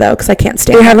Nikita though, because I can't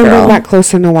stand. They haven't been that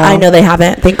close in a while. I know they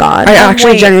haven't. Thank God. I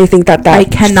actually genuinely think that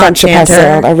friendship has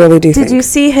failed. I really do. Did you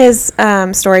see his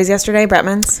stories yesterday,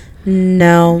 Bretman's?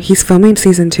 No. He's filming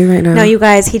season 2 right now. No, you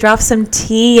guys, he dropped some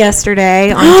tea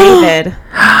yesterday on David.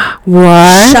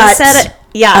 What?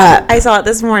 I saw it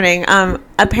this morning.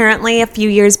 Apparently, a few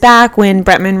years back when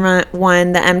Bretman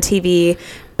won the MTV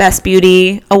Best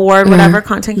Beauty Award, whatever,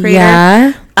 content creator.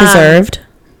 Yeah, deserved.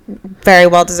 Very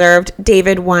well deserved.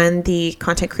 David won the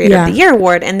Content Creator of the Year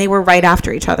award, and they were right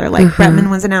after each other. Like Bretman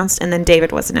was announced, and then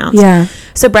David was announced. Yeah.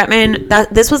 So Bretman,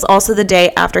 this was also the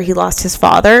day after he lost his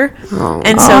father,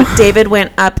 so David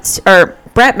went up,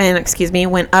 Bretman,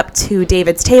 went up to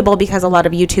David's table because a lot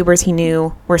of YouTubers he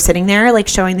knew were sitting there, like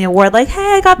showing the award, like,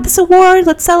 "Hey, I got this award.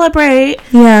 Let's celebrate."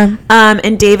 Yeah.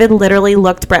 And David literally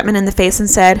looked Bretman in the face and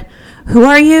said, "Who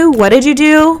are you? What did you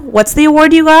do? What's the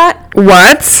award you got?"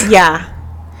 What? Yeah.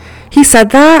 He said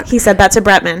that? He said that to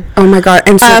Bretman. Oh my God.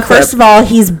 And so first of all,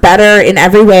 he's better in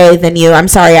every way than you. I'm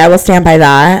sorry. I will stand by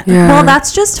that. Yeah. Well,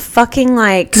 that's just fucking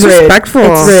like disrespectful.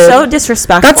 It's so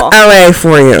disrespectful. That's LA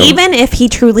for you. Even if he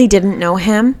truly didn't know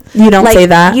him, you don't say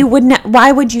that. You wouldn't.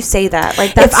 Why would you say that?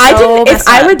 Like that's if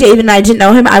I were David and I didn't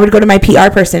know him, I would go to my PR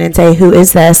person and say, "Who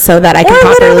is this?" So that I can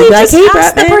properly be like, "Hey,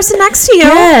 ask the person next to you."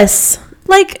 Yes.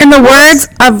 Like in the words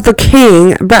of the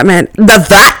king, Bretman,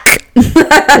 that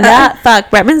fuck.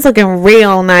 Bretman's looking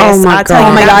real nice. Oh my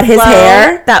God. Oh my God, his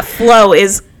hair. That flow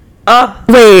is.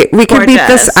 Wait, we could beat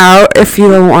this out if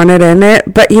you don't want it in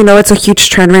it, but you know it's a huge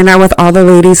trend right now with all the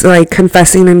ladies like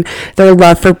confessing in their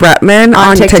love for Bretman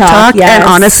on TikTok. Yes. And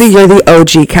honestly, you're the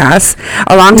OG, Cass.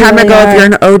 A long time ago, if you're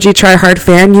an OG Try Hard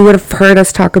fan, you would have heard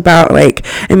us talk about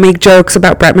and make jokes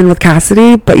about Bretman with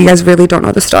Cassidy, but you guys really don't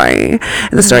know the story.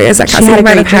 And the story is that Cassidy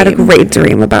might have had a great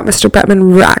dream about Mr.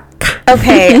 Bretman Rack.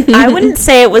 Okay, I wouldn't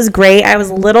say it was great. I was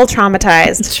a little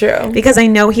traumatized. It's true. Because I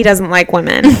know he doesn't like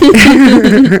women.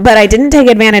 But I didn't take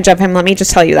advantage of him, let me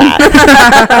just tell you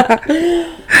that.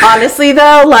 Honestly,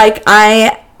 though,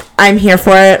 I'm here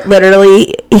for it.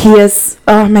 Literally, he is.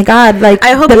 Oh my god! Like,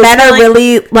 I hope the he's men are feeling-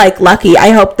 really like lucky.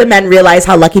 I hope the men realize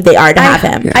how lucky they are to have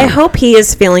him. I hope he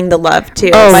is feeling the love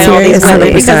too Oh, by all these seriously. women,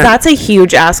 because 100%. that's a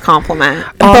huge ass compliment.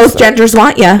 Both genders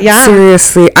want you. Yeah.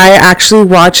 Seriously, I actually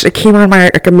watched. It came on my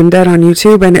recommended on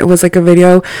YouTube, and it was like a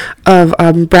video of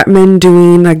Bretman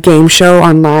doing a game show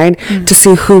online to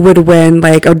see who would win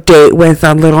like a date with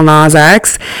Lil Nas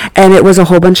X, and it was a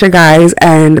whole bunch of guys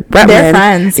and Bretman. They're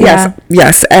friends, Yes,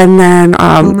 yes, and then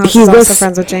he was also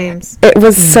friends with James. It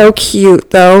was so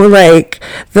cute though. Like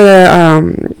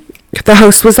the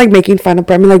host was like making fun of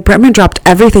Bretman. Like, Bretman dropped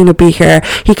everything to be here.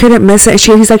 He couldn't miss it.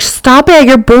 He's like, stop it,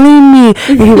 you're bullying me.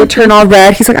 And he would turn all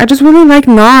red. He's like, I just really like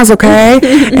Nas, okay?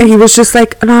 And he was just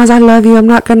like, Nas, I love you. I'm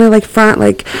not gonna like front.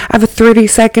 Like, I have a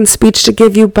 30-second speech to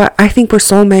give you, but I think we're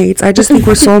soulmates. I just think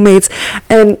we're soulmates.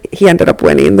 And he ended up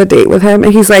winning the date with him.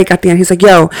 And he's like, at the end, he's like,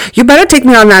 yo, you better take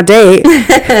me on that date.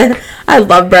 I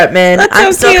love Bretman. That's so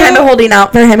I'm still cute. kind of holding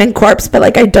out for him and Corpse, but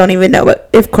like I don't even know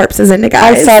if Corpse is into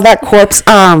I guys. saw that Corpse.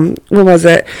 What was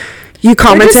it? You They're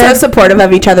commented. just so supportive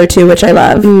of each other too, which I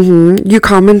love. You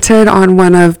commented on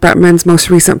one of Bretman's most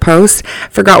recent posts.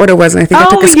 Forgot what it was, and I think I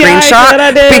took a Oh, yeah, screenshot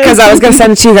I did. because I was gonna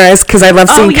send it to you guys because I love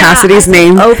seeing Cassidy's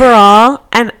name. overall,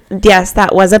 and yes,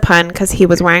 that was a pun because he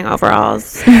was wearing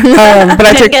overalls. But I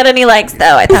Didn't took get any likes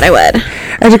though. I thought I would.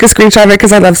 I took a screenshot of it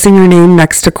because I love seeing your name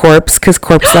next to Corpse because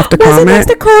Corpse left a Was it comment. next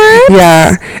to Corpse?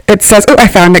 Yeah, it says. Oh, I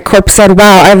found it. Corpse said,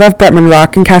 "Wow, I love Bretman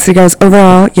Rock," and Cassidy goes,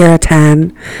 "Overall, you're a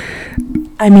 10."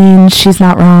 I mean, she's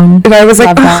not wrong. And I was like,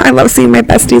 Love oh, that. I love seeing my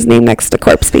bestie's name next to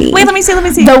Corpse being. Wait, let me see. Let me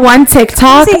see. The one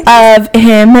TikTok See. of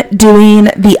him doing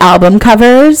the album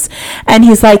covers, and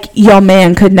he's like, "Yo,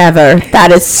 man could never."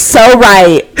 That is so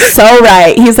right, so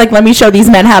right. He's like, "Let me show these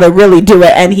men how to really do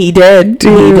it," and he did. He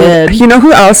did. You know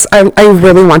who else I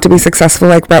really want to be successful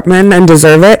like Bretman and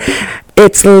deserve it?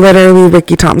 It's literally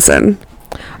Ricky Thompson.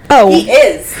 Oh, He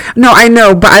is. No, I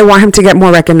know, but I want him to get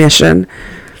more recognition.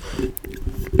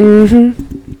 I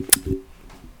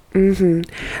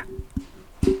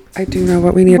do know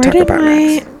what we need to where talk did about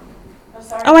next.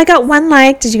 Oh, I got one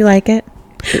like. Did you like it?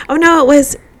 Oh no, it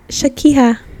was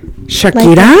Shakira.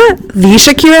 Shakira? The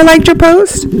Shakira liked your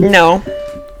post? No,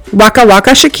 Waka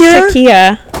Waka Shakira?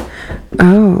 Shakira.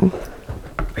 Oh.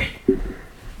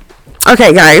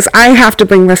 Okay, guys, I have to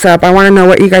bring this up. I want to know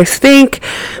what you guys think.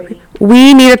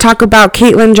 We need to talk about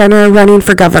Caitlyn Jenner running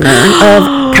for governor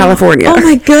of California. Oh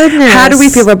my goodness. How do we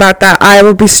feel about that? I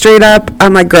will be straight up.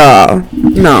 I'm like, girl,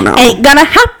 no. Ain't gonna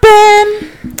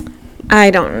happen. I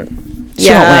don't.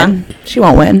 She won't win. She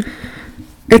won't win.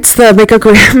 It's the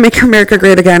Make America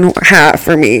Great Again hat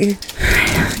for me.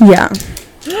 Yeah.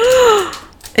 Ew.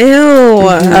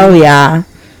 Oh yeah.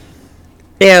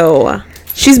 Ew.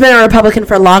 She's been a Republican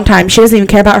for a long time. She doesn't even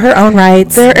care about her own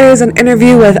rights. There is an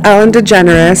interview with Ellen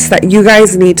DeGeneres that you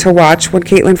guys need to watch when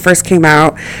Caitlyn first came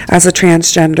out as a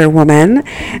transgender woman.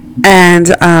 And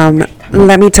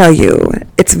let me tell you,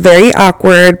 it's very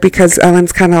awkward because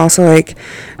Ellen's kind of also like,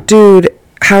 dude,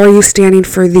 how are you standing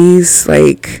for these,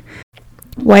 like...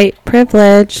 White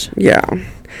privilege. Yeah.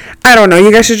 I don't know.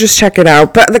 You guys should just check it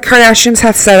out. But the Kardashians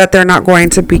have said that they're not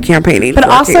going to be campaigning But for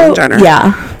also, Caitlyn Jenner.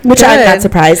 yeah, which I'm Good. not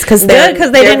surprised because Good,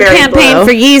 because they didn't campaign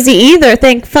for Yeezy either.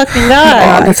 Thank fucking Oh,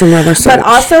 God. that's another But side.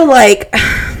 also, like,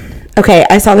 okay,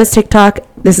 I saw this TikTok.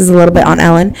 This is a little bit on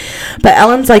Ellen, but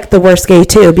Ellen's like the worst gay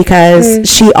too because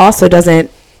she also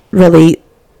doesn't really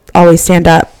always stand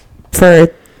up for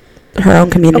her own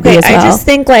community Okay, as well. I just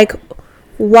think, like,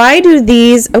 why do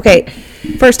these... Okay,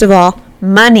 first of all,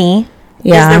 money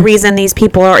Yeah. is the reason these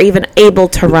people are even able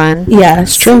to run.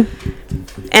 Yes, true.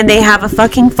 And they have a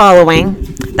fucking following.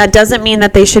 That doesn't mean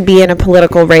that they should be in a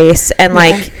political race and,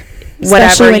 like, whatever,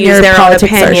 Especially when use your their own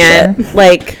politics are opinion.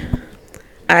 Like,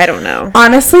 I don't know.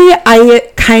 Honestly,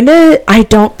 I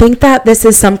don't think that this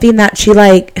is something that she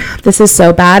like. This is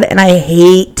so bad, and I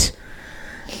hate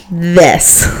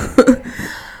this.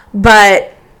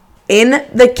 But in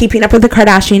the Keeping Up with the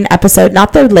Kardashian episode,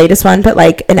 not the latest one, but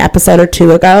like an episode or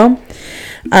two ago,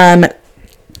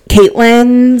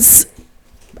 Caitlyn's,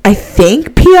 I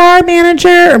think, PR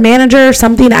manager or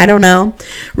something, I don't know,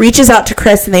 reaches out to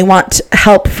Chris and they want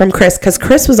help from Chris because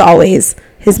Chris was always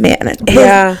his manager.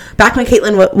 Yeah. Back when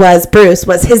Caitlyn Bruce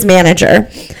was his manager.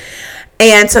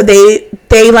 And so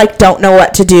they like don't know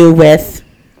what to do with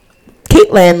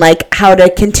Caitlyn, like how to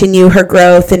continue her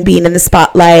growth and being in the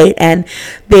spotlight, and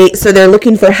they're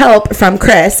looking for help from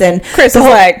Chris, and Chris is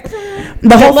like,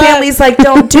 the whole luck. family's like,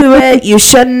 don't do it, you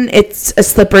shouldn't, it's a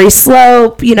slippery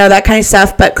slope, you know, that kind of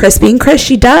stuff. But Chris being Chris,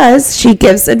 she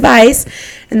gives advice,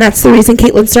 and that's the reason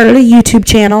Caitlyn started a YouTube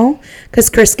channel, because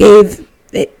Chris gave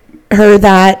her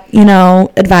that, you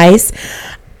know, advice.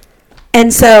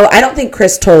 And so I don't think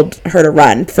Chris told her to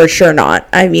run, for sure not.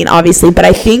 I mean, obviously, but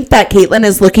I think that Caitlyn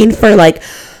is looking for, like,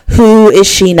 who is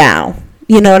she now?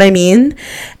 You know what I mean?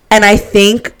 And I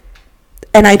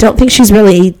don't think she's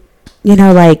really, you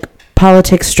know, like,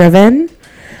 politics driven.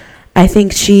 I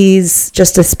think she's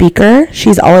just a speaker.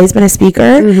 She's always been a speaker.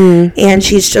 Mm-hmm. And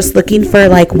she's just looking for,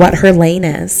 like, what her lane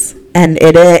is. And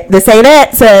this ain't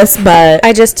it, sis, but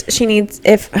she needs,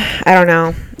 I don't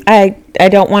know. I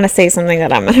don't want to say something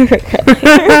that I'm going to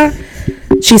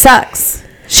regret. She sucks.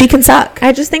 She can suck.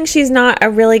 I just think she's not a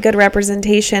really good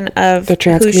representation of the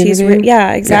trans who community. she's.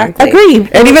 Yeah, exactly. Agree.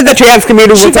 And even the trans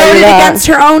community. She voted against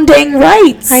her own dang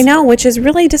rights. I know, which is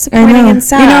really disappointing and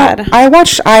sad. You know, I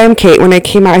watched I Am Kate when it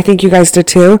came out. I think you guys did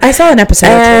too. I saw an episode.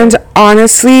 And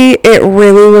honestly, it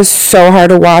really was so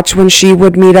hard to watch when she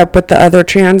would meet up with the other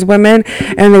trans women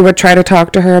and they would try to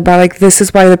talk to her about, like, this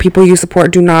is why the people you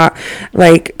support do not,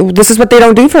 like, this is what they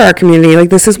don't do for our community. Like,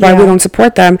 this is why we don't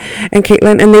support them. And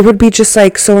Caitlyn, and they would be just,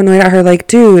 like, so annoyed at her, like,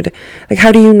 dude, like,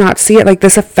 how do you not see it? Like,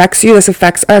 this affects you, this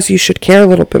affects us, you should care a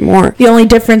little bit more. The only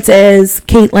difference is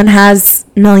Caitlyn has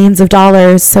millions of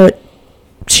dollars, so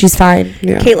she's fine.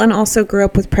 Yeah. Caitlyn also grew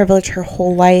up with privilege her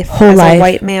whole life as a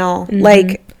white male. Mm-hmm.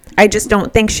 Like, I just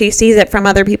don't think she sees it from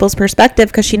other people's perspective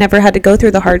because she never had to go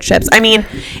through the hardships. I mean,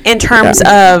 in terms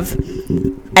of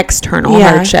external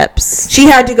hardships. She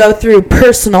had to go through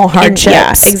personal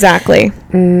hardships. Exactly.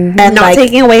 Mm-hmm. And not, like,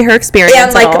 taking away her experience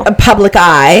and, like, a public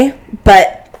eye,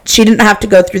 but she didn't have to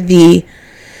go through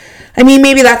I mean,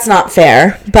 maybe that's not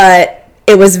fair, but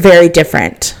it was very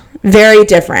different. Very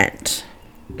different.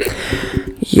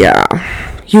 Yeah.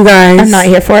 You guys. I'm not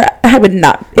here for it. I would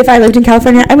not. If I lived in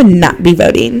California, I would not be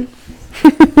voting.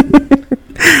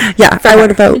 Yeah, I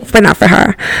would vote, but not for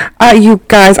her. You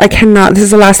guys, I cannot. This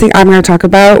is the last thing I'm going to talk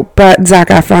about, but Zac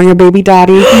Efron, your baby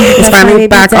daddy, is finally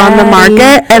back on the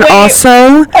market. And also,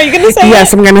 are you going to say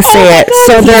yes, I'm going to say it. God,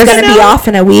 so there's going to be off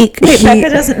in a week. Wait, Becca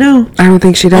doesn't know. I don't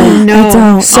think she does. No. I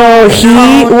don't. So he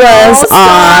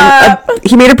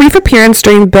he made a brief appearance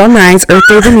during Bill Nye's Earth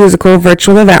Day the Musical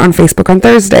virtual event on Facebook on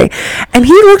Thursday. And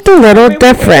he looked a little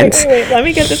different. Wait, let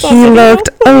me get this on He video. looked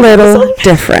a little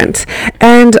different.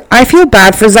 And I feel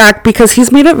bad for Zac because he's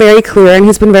made it very clear and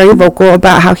he's been very vocal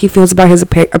about how he feels about his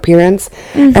appearance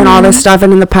and all this stuff.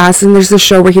 And in the past, and there's this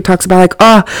show where he talks about, like,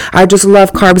 oh, I just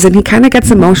love carbs. And he kind of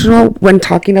gets emotional when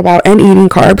talking about and eating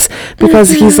carbs because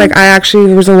he's like,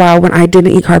 there was a while when I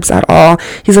didn't eat carbs at all.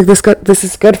 He's like, this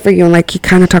is good for you. And, like, he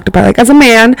kind of talked about, like, as a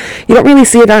man, you don't really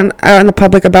see it out in the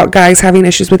public about guys having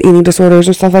issues with eating disorders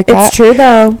or stuff like that. It's true,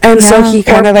 though. And so he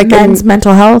kind of, like, men's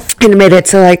mental health. admitted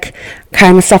to, like,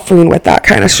 kind of suffering with that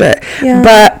kind of shit. Yeah.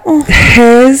 But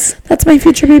that's my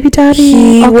future baby daddy.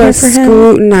 he I'll was cry for him.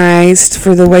 scrutinized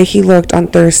for the way he looked on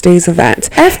Thursday's event.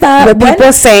 F that. With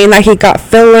people saying that he got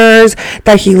fillers,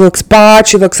 that he looks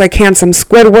botched, he looks like handsome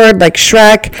Squidward, like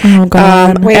Shrek. Oh,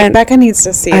 God. Wait, Becca needs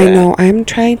to see it. I know. I'm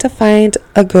trying to find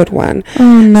a good one.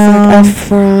 Oh, no. It's like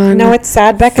Efron. No, it's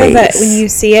sad, Becca, that when you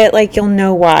see it, like, you'll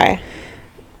know why.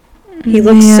 He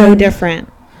looks so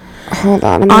different. Hold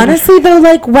on. Honestly, though,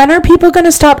 like, when are people going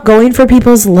to stop going for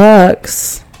people's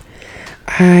looks?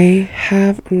 I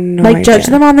have no idea. Like, judge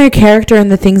them on their character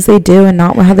and the things they do and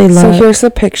not how they look. So here's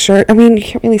the picture. I mean, you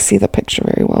can't really see the picture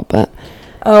very well, but...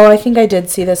 Oh, I think I did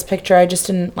see this picture. I just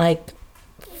didn't, like,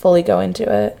 fully go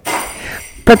into it.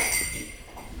 But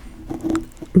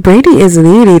Brady is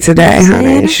needy today,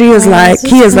 honey. He is like,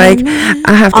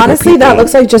 I have to. Honestly, that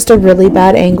looks like just a really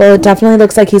bad angle. It definitely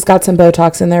looks like he's got some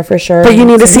Botox in there for sure. But you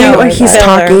need to see when he's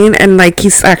talking and, like,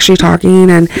 he's actually talking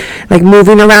and, like,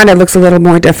 moving around. It looks a little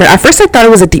more different. At first, I thought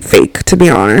it was a deep fake, to be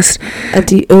honest.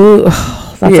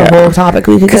 That's a whole topic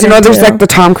we could get into. Because, there's, like, the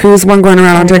Tom Cruise one going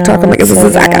around on TikTok. I'm like, is this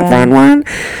a Zac Efron one?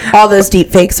 All those deep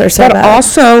fakes are so bad. But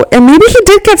also, and maybe he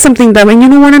did get something done. And you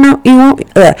don't want to know. And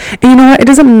you know what? It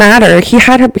doesn't matter. He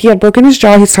had broken his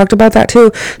jaw. He's talked about that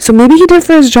too. So maybe he did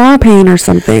for his jaw pain or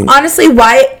something. Honestly,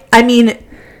 why? I mean,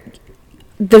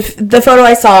 the photo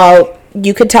I saw,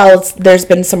 you could tell there's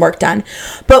been some work done.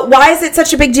 But why is it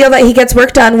such a big deal that he gets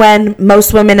work done when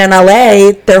most women in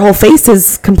LA, their whole face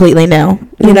is completely new?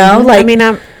 You know? Like, I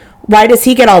mean, why does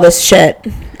he get all this shit?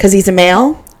 Because he's a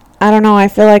male? I don't know. I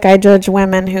feel like I judge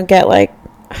women who get, like,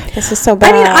 this is so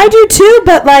bad. I mean, I do too,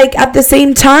 but, like, at the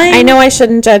same time... I know I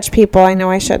shouldn't judge people. I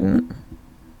know I shouldn't.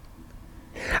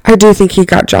 I do think he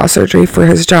got jaw surgery for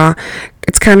his jaw.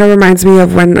 It kind of reminds me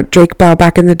of when Drake Bell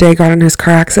back in the day got in his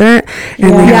car accident.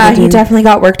 And he definitely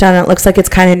got work done. It looks like it's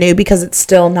kind of new because it's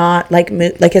still not like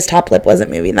his top lip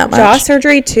wasn't moving that much. Jaw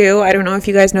surgery too. I don't know if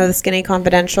you guys know the Skinny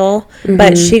Confidential,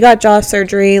 but she got jaw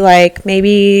surgery like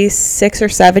maybe 6 or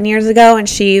 7 years ago, and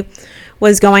she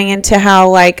was going into how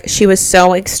like she was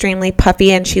so extremely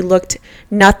puffy and she looked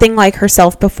nothing like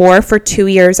herself before for 2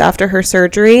 years after her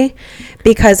surgery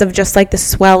because of just like the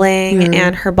swelling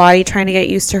and her body trying to get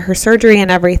used to her surgery and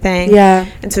everything. Yeah.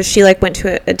 And so she like went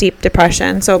to a deep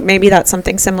depression. So maybe that's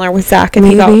something similar with Zach if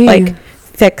he got like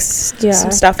fixed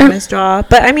some stuff in his jaw.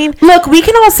 But I mean, look, we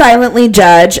can all silently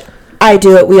judge. I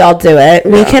do it. We all do it.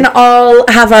 We can all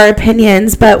have our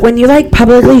opinions, but when you like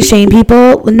publicly shame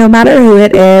people, no matter who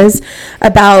it is,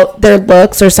 about their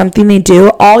looks or something they do,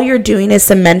 all you're doing is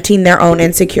cementing their own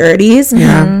insecurities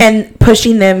and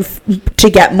pushing them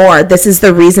to get more. This is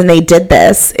the reason they did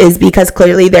this, is because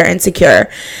clearly they're insecure.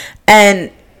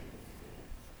 And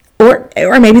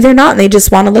or maybe they're not and they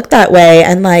just want to look that way,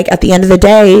 and like at the end of the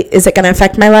day, is it going to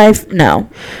affect my life? No.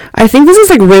 I think this is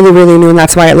like really, really new, and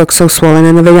that's why it looks so swollen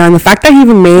in the video. And the fact that he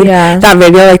even made that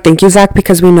video, like, thank you, Zach,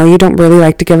 because we know you don't really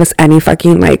like to give us any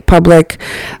fucking like public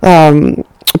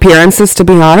appearances, to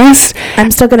be honest. I'm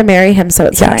still gonna marry him, so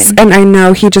it's fine. And I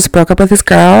know he just broke up with his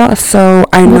girl, so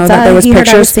I know that there was he pictures.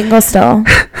 Heard I was single still.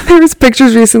 There was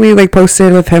pictures recently like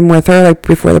posted with him with her like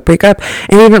before the breakup,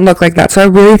 and he didn't look like that. So I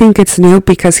really think it's new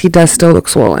because he does still look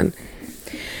swollen.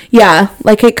 Yeah,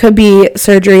 like it could be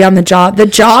surgery on the jaw. The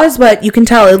jaw is what you can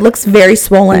tell. It looks very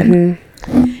swollen.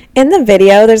 in the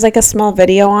video, there's like a small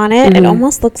video on it. It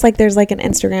almost looks like there's like an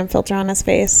Instagram filter on his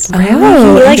face. Really?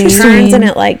 He like turns and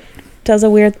it like does a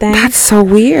weird thing. That's so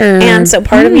weird. And so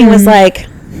part of me was like,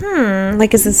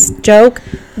 like, is this a joke?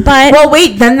 But well,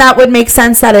 wait, then that would make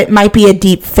sense that it might be a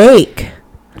deep fake.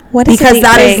 What is because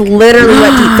that fake? is literally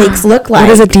what deep fakes look like.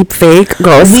 What is a deep fake?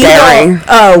 Go scary.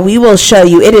 We will show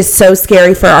you. It is so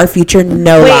scary for our future.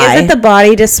 No lie. Is it the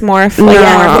body dysmorph?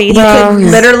 No. You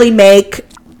can literally make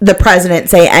the president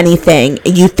say anything.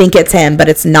 You think it's him, but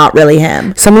it's not really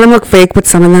him. Some of them look fake, but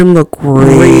some of them look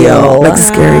real. Like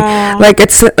scary. Like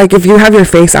it's like if you have your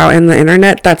face out in the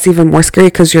internet, that's even more scary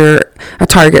because you're a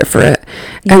target for it.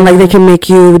 And like they can make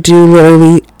you do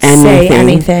literally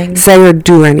anything. Say or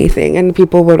do anything, and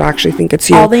people would actually think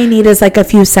it's you. All they need is like a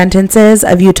few sentences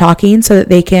of you talking so that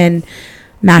they can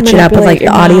match it up with like the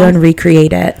audio and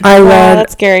recreate it.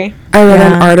 That's scary. I read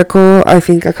an article, I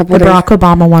think a couple of days. The Barack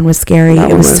Obama one was scary.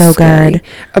 It was so good.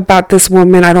 About this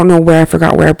woman, I don't know where, I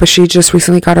forgot where, but she just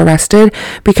recently got arrested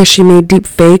because she made deep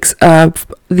fakes of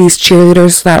these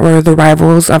cheerleaders that were the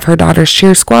rivals of her daughter's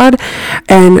cheer squad,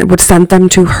 and would send them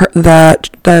to her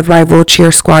the rival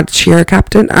cheer squad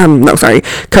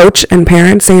coach and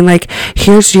parents, saying like,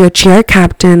 here's your cheer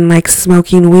captain like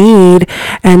smoking weed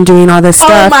and doing all this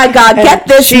stuff. Oh my god, get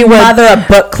this, you mother a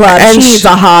book club. She needs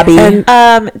a hobby. And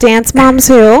dance moms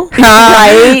who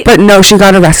right? But no, she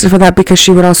got arrested for that because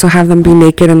she would also have them be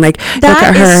naked and like that look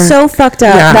at her. Is so fucked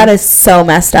up. That is so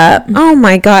messed up. Oh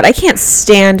my god, I can't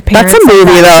stand parents. That's a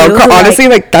movie though. Honestly,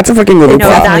 like that's a fucking movie. No,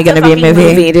 that's definitely gonna be a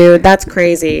movie, dude. That's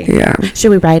crazy. Yeah.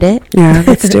 Should we write it? Yeah,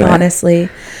 let's do it. Honestly,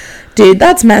 dude,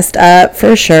 that's messed up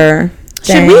for sure.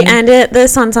 Should we end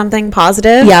this on something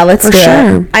positive? Yeah, let's do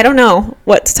it. I don't know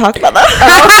what to talk about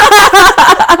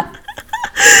that.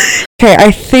 Okay,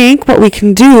 I think what we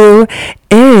can do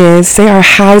is say our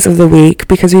highs of the week,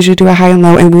 because we usually do a high and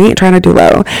low, and we ain't trying to do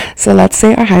low. So let's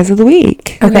say our highs of the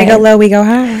week. When they go low, we go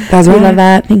high. That's right. We love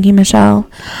that. Thank you, Michelle.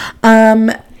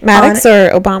 Maddox or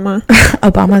Obama?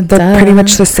 Obama. They're pretty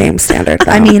much the same standard,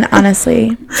 though. I mean,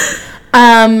 honestly.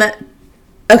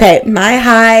 Okay, my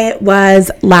high was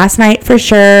last night for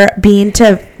sure.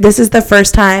 This is the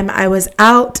first time I was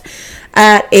out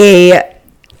at it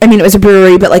was a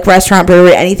brewery, but like restaurant,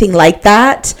 brewery, anything like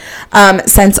that,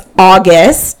 since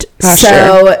August.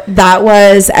 That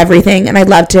was everything, and I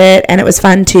loved it, and it was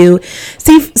fun to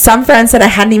see some friends that I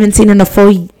hadn't even seen in a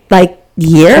full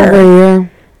year. Over a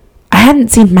year. I hadn't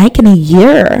seen Mike in a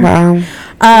year. Wow.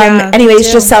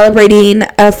 Anyways, just celebrating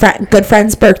a good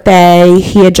friend's birthday.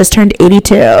 He had just turned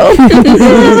 82.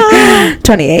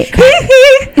 28.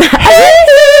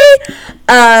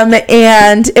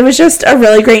 And it was just a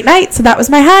really great night. So that was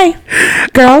my high,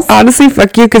 girls. Honestly,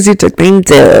 fuck you, because you took me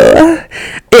to.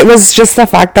 It was just the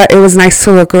fact that it was nice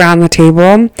to look around the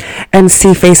table and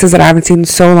see faces that I haven't seen in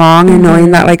so long, and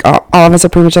knowing that like all of us are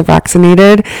pretty much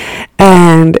vaccinated,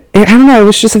 and I don't know, it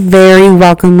was just very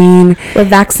welcoming. We're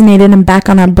vaccinated and back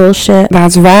on our bullshit.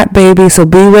 That's right, baby. So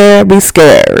beware, be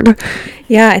scared.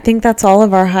 Yeah, I think that's all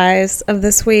of our highs of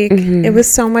this week. It was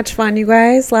so much fun, you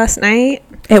guys, last night.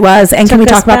 It was. And can we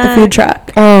talk about the food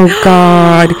truck? Oh,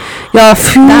 God. Y'all,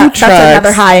 food truck. That's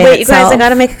another high. Wait, you guys, I got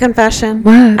to make a confession.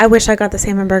 What? I wish I got the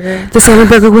salmon burger. The salmon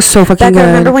burger was so fucking good.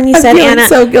 Remember when you said Anna?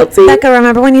 So guilty. Becca,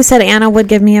 remember when you said Anna would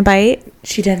give me a bite?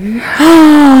 She didn't.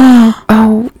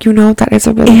 Oh, you know, that is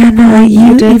a really good Anna, point.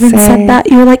 you did even say. said that.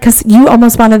 You were like, because you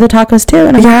almost wanted the tacos too.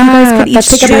 And I'm like, you guys could each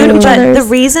that's take a bite of true. each But other's. the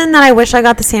reason that I wish I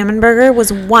got the salmon burger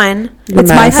was one. It's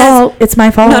my mess. fault. It's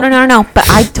my fault. No. But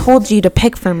I told you to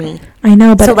pick for me. I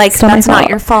know, but So like it's still that's my fault. not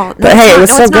your fault. But it's hey, it not- was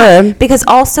so it's not. good. Because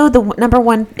also the number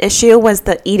one issue was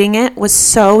that eating it was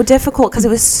so difficult because it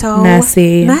was so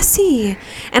Messy.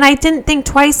 and I didn't think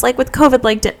twice. Like with COVID,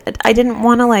 like I didn't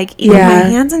want to like eat with my Yeah.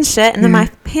 hands and shit, and then my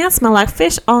hands smell like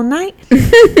fish all night.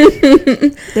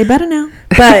 They better know.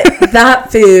 But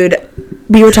that food,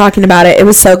 we were talking about it. It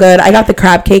was so good. I got the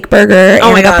crab cake burger and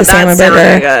I got the salmon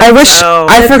burger. I wish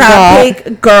I The forgot. crab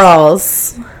cake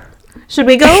girls. Should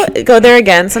we go there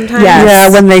again sometime? Yes. Yeah,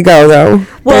 when they go though.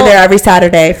 Well, They're there every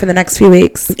Saturday for the next few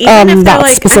weeks. even if they're That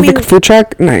like, specific I mean, food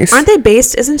truck, nice. aren't they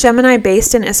based? Isn't Gemini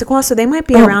based in Issaquah? So they might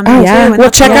be around Oh, here yeah. too. and Well,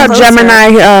 that's check a little out closer.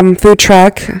 Gemini food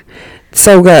truck.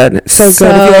 So good. So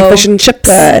good. If you like fish and chips.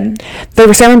 Good.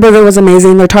 Their salmon burger was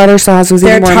amazing. Their tartar sauce was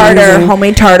Their even more tartar, amazing.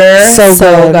 homemade tartar. So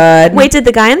good. good. Wait, did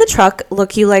the guy in the truck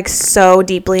look you like so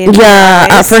deeply into Yeah,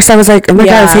 your at eyes? first I was like, oh my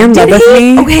god, is he in love Did with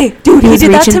he? me? Okay, dude, he was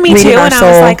did that to me reading too, our and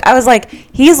soul. I was like,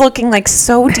 he's looking like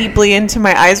so deeply into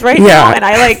my eyes right now, Yeah. and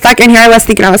I like, Like, and here I was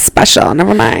thinking I was special.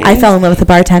 Never mind. I fell in love with the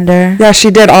bartender. Yeah,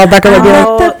 she did. All Becca would be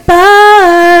Oh. like, The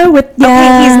bar with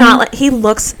okay, he's not like he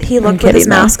looked with his kidding, though.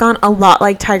 mask on a lot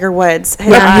like Tiger Woods. His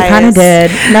Yeah, he kind eyes. of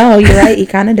did. No, you're right. He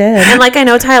kind of did. And like I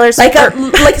know Tyler's like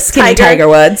skinny Tiger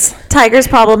Woods. Tiger's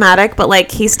problematic, but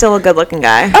like he's still a good-looking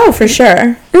guy. Oh, for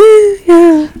sure.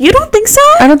 yeah. You don't think so?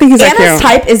 I don't think he's that Anna's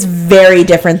cute. type is very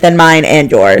different than mine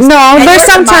and yours. No, and there's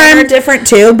yours and mine are sometimes different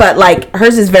too, but like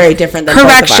hers is very different than both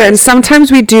of correction. ours.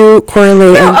 Sometimes we do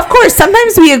correlate. No, and- of course.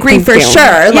 Sometimes we agree Thank for you.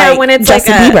 sure. Yeah, like when it's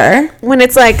Justin like Bieber. when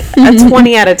it's like a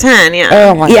 20 out of 10, yeah.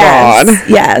 oh my Yes, god.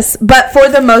 yes. But for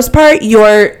the most part,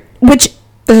 which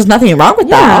there's nothing wrong with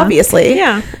that. Yeah. Obviously,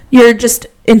 Yeah. You're just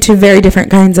into very different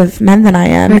kinds of men than I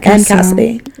am, I guess and so.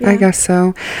 Cassidy. I guess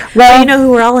so. But Well, you know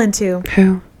who we're all into?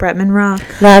 who? Bretman Rock.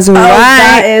 That's right.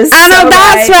 that is I know so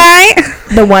that's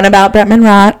right. The one about Bretman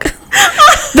Rock.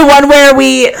 The one where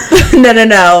we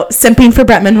no simping for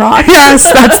Bretman Rock.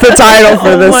 Yes, that's the title for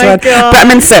Oh this my one. God.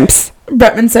 Bretman Simps.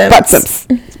 Bretman Sims. Butt Simps.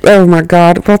 Oh my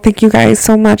god. Well, thank you guys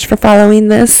so much for following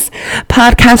this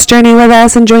podcast journey with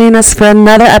us and joining us for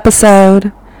another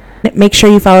episode. Make sure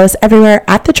you follow us everywhere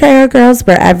at the Try Hard Girls.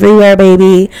 We're everywhere,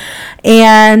 baby.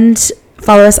 And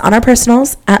follow us on our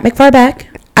personals at McFarbeck.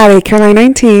 At A Caroline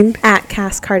 19. At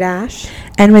Cass Kardash.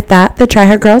 And with that, the Try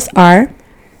Hard Girls are...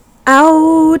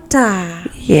 Outa.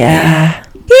 Yeah.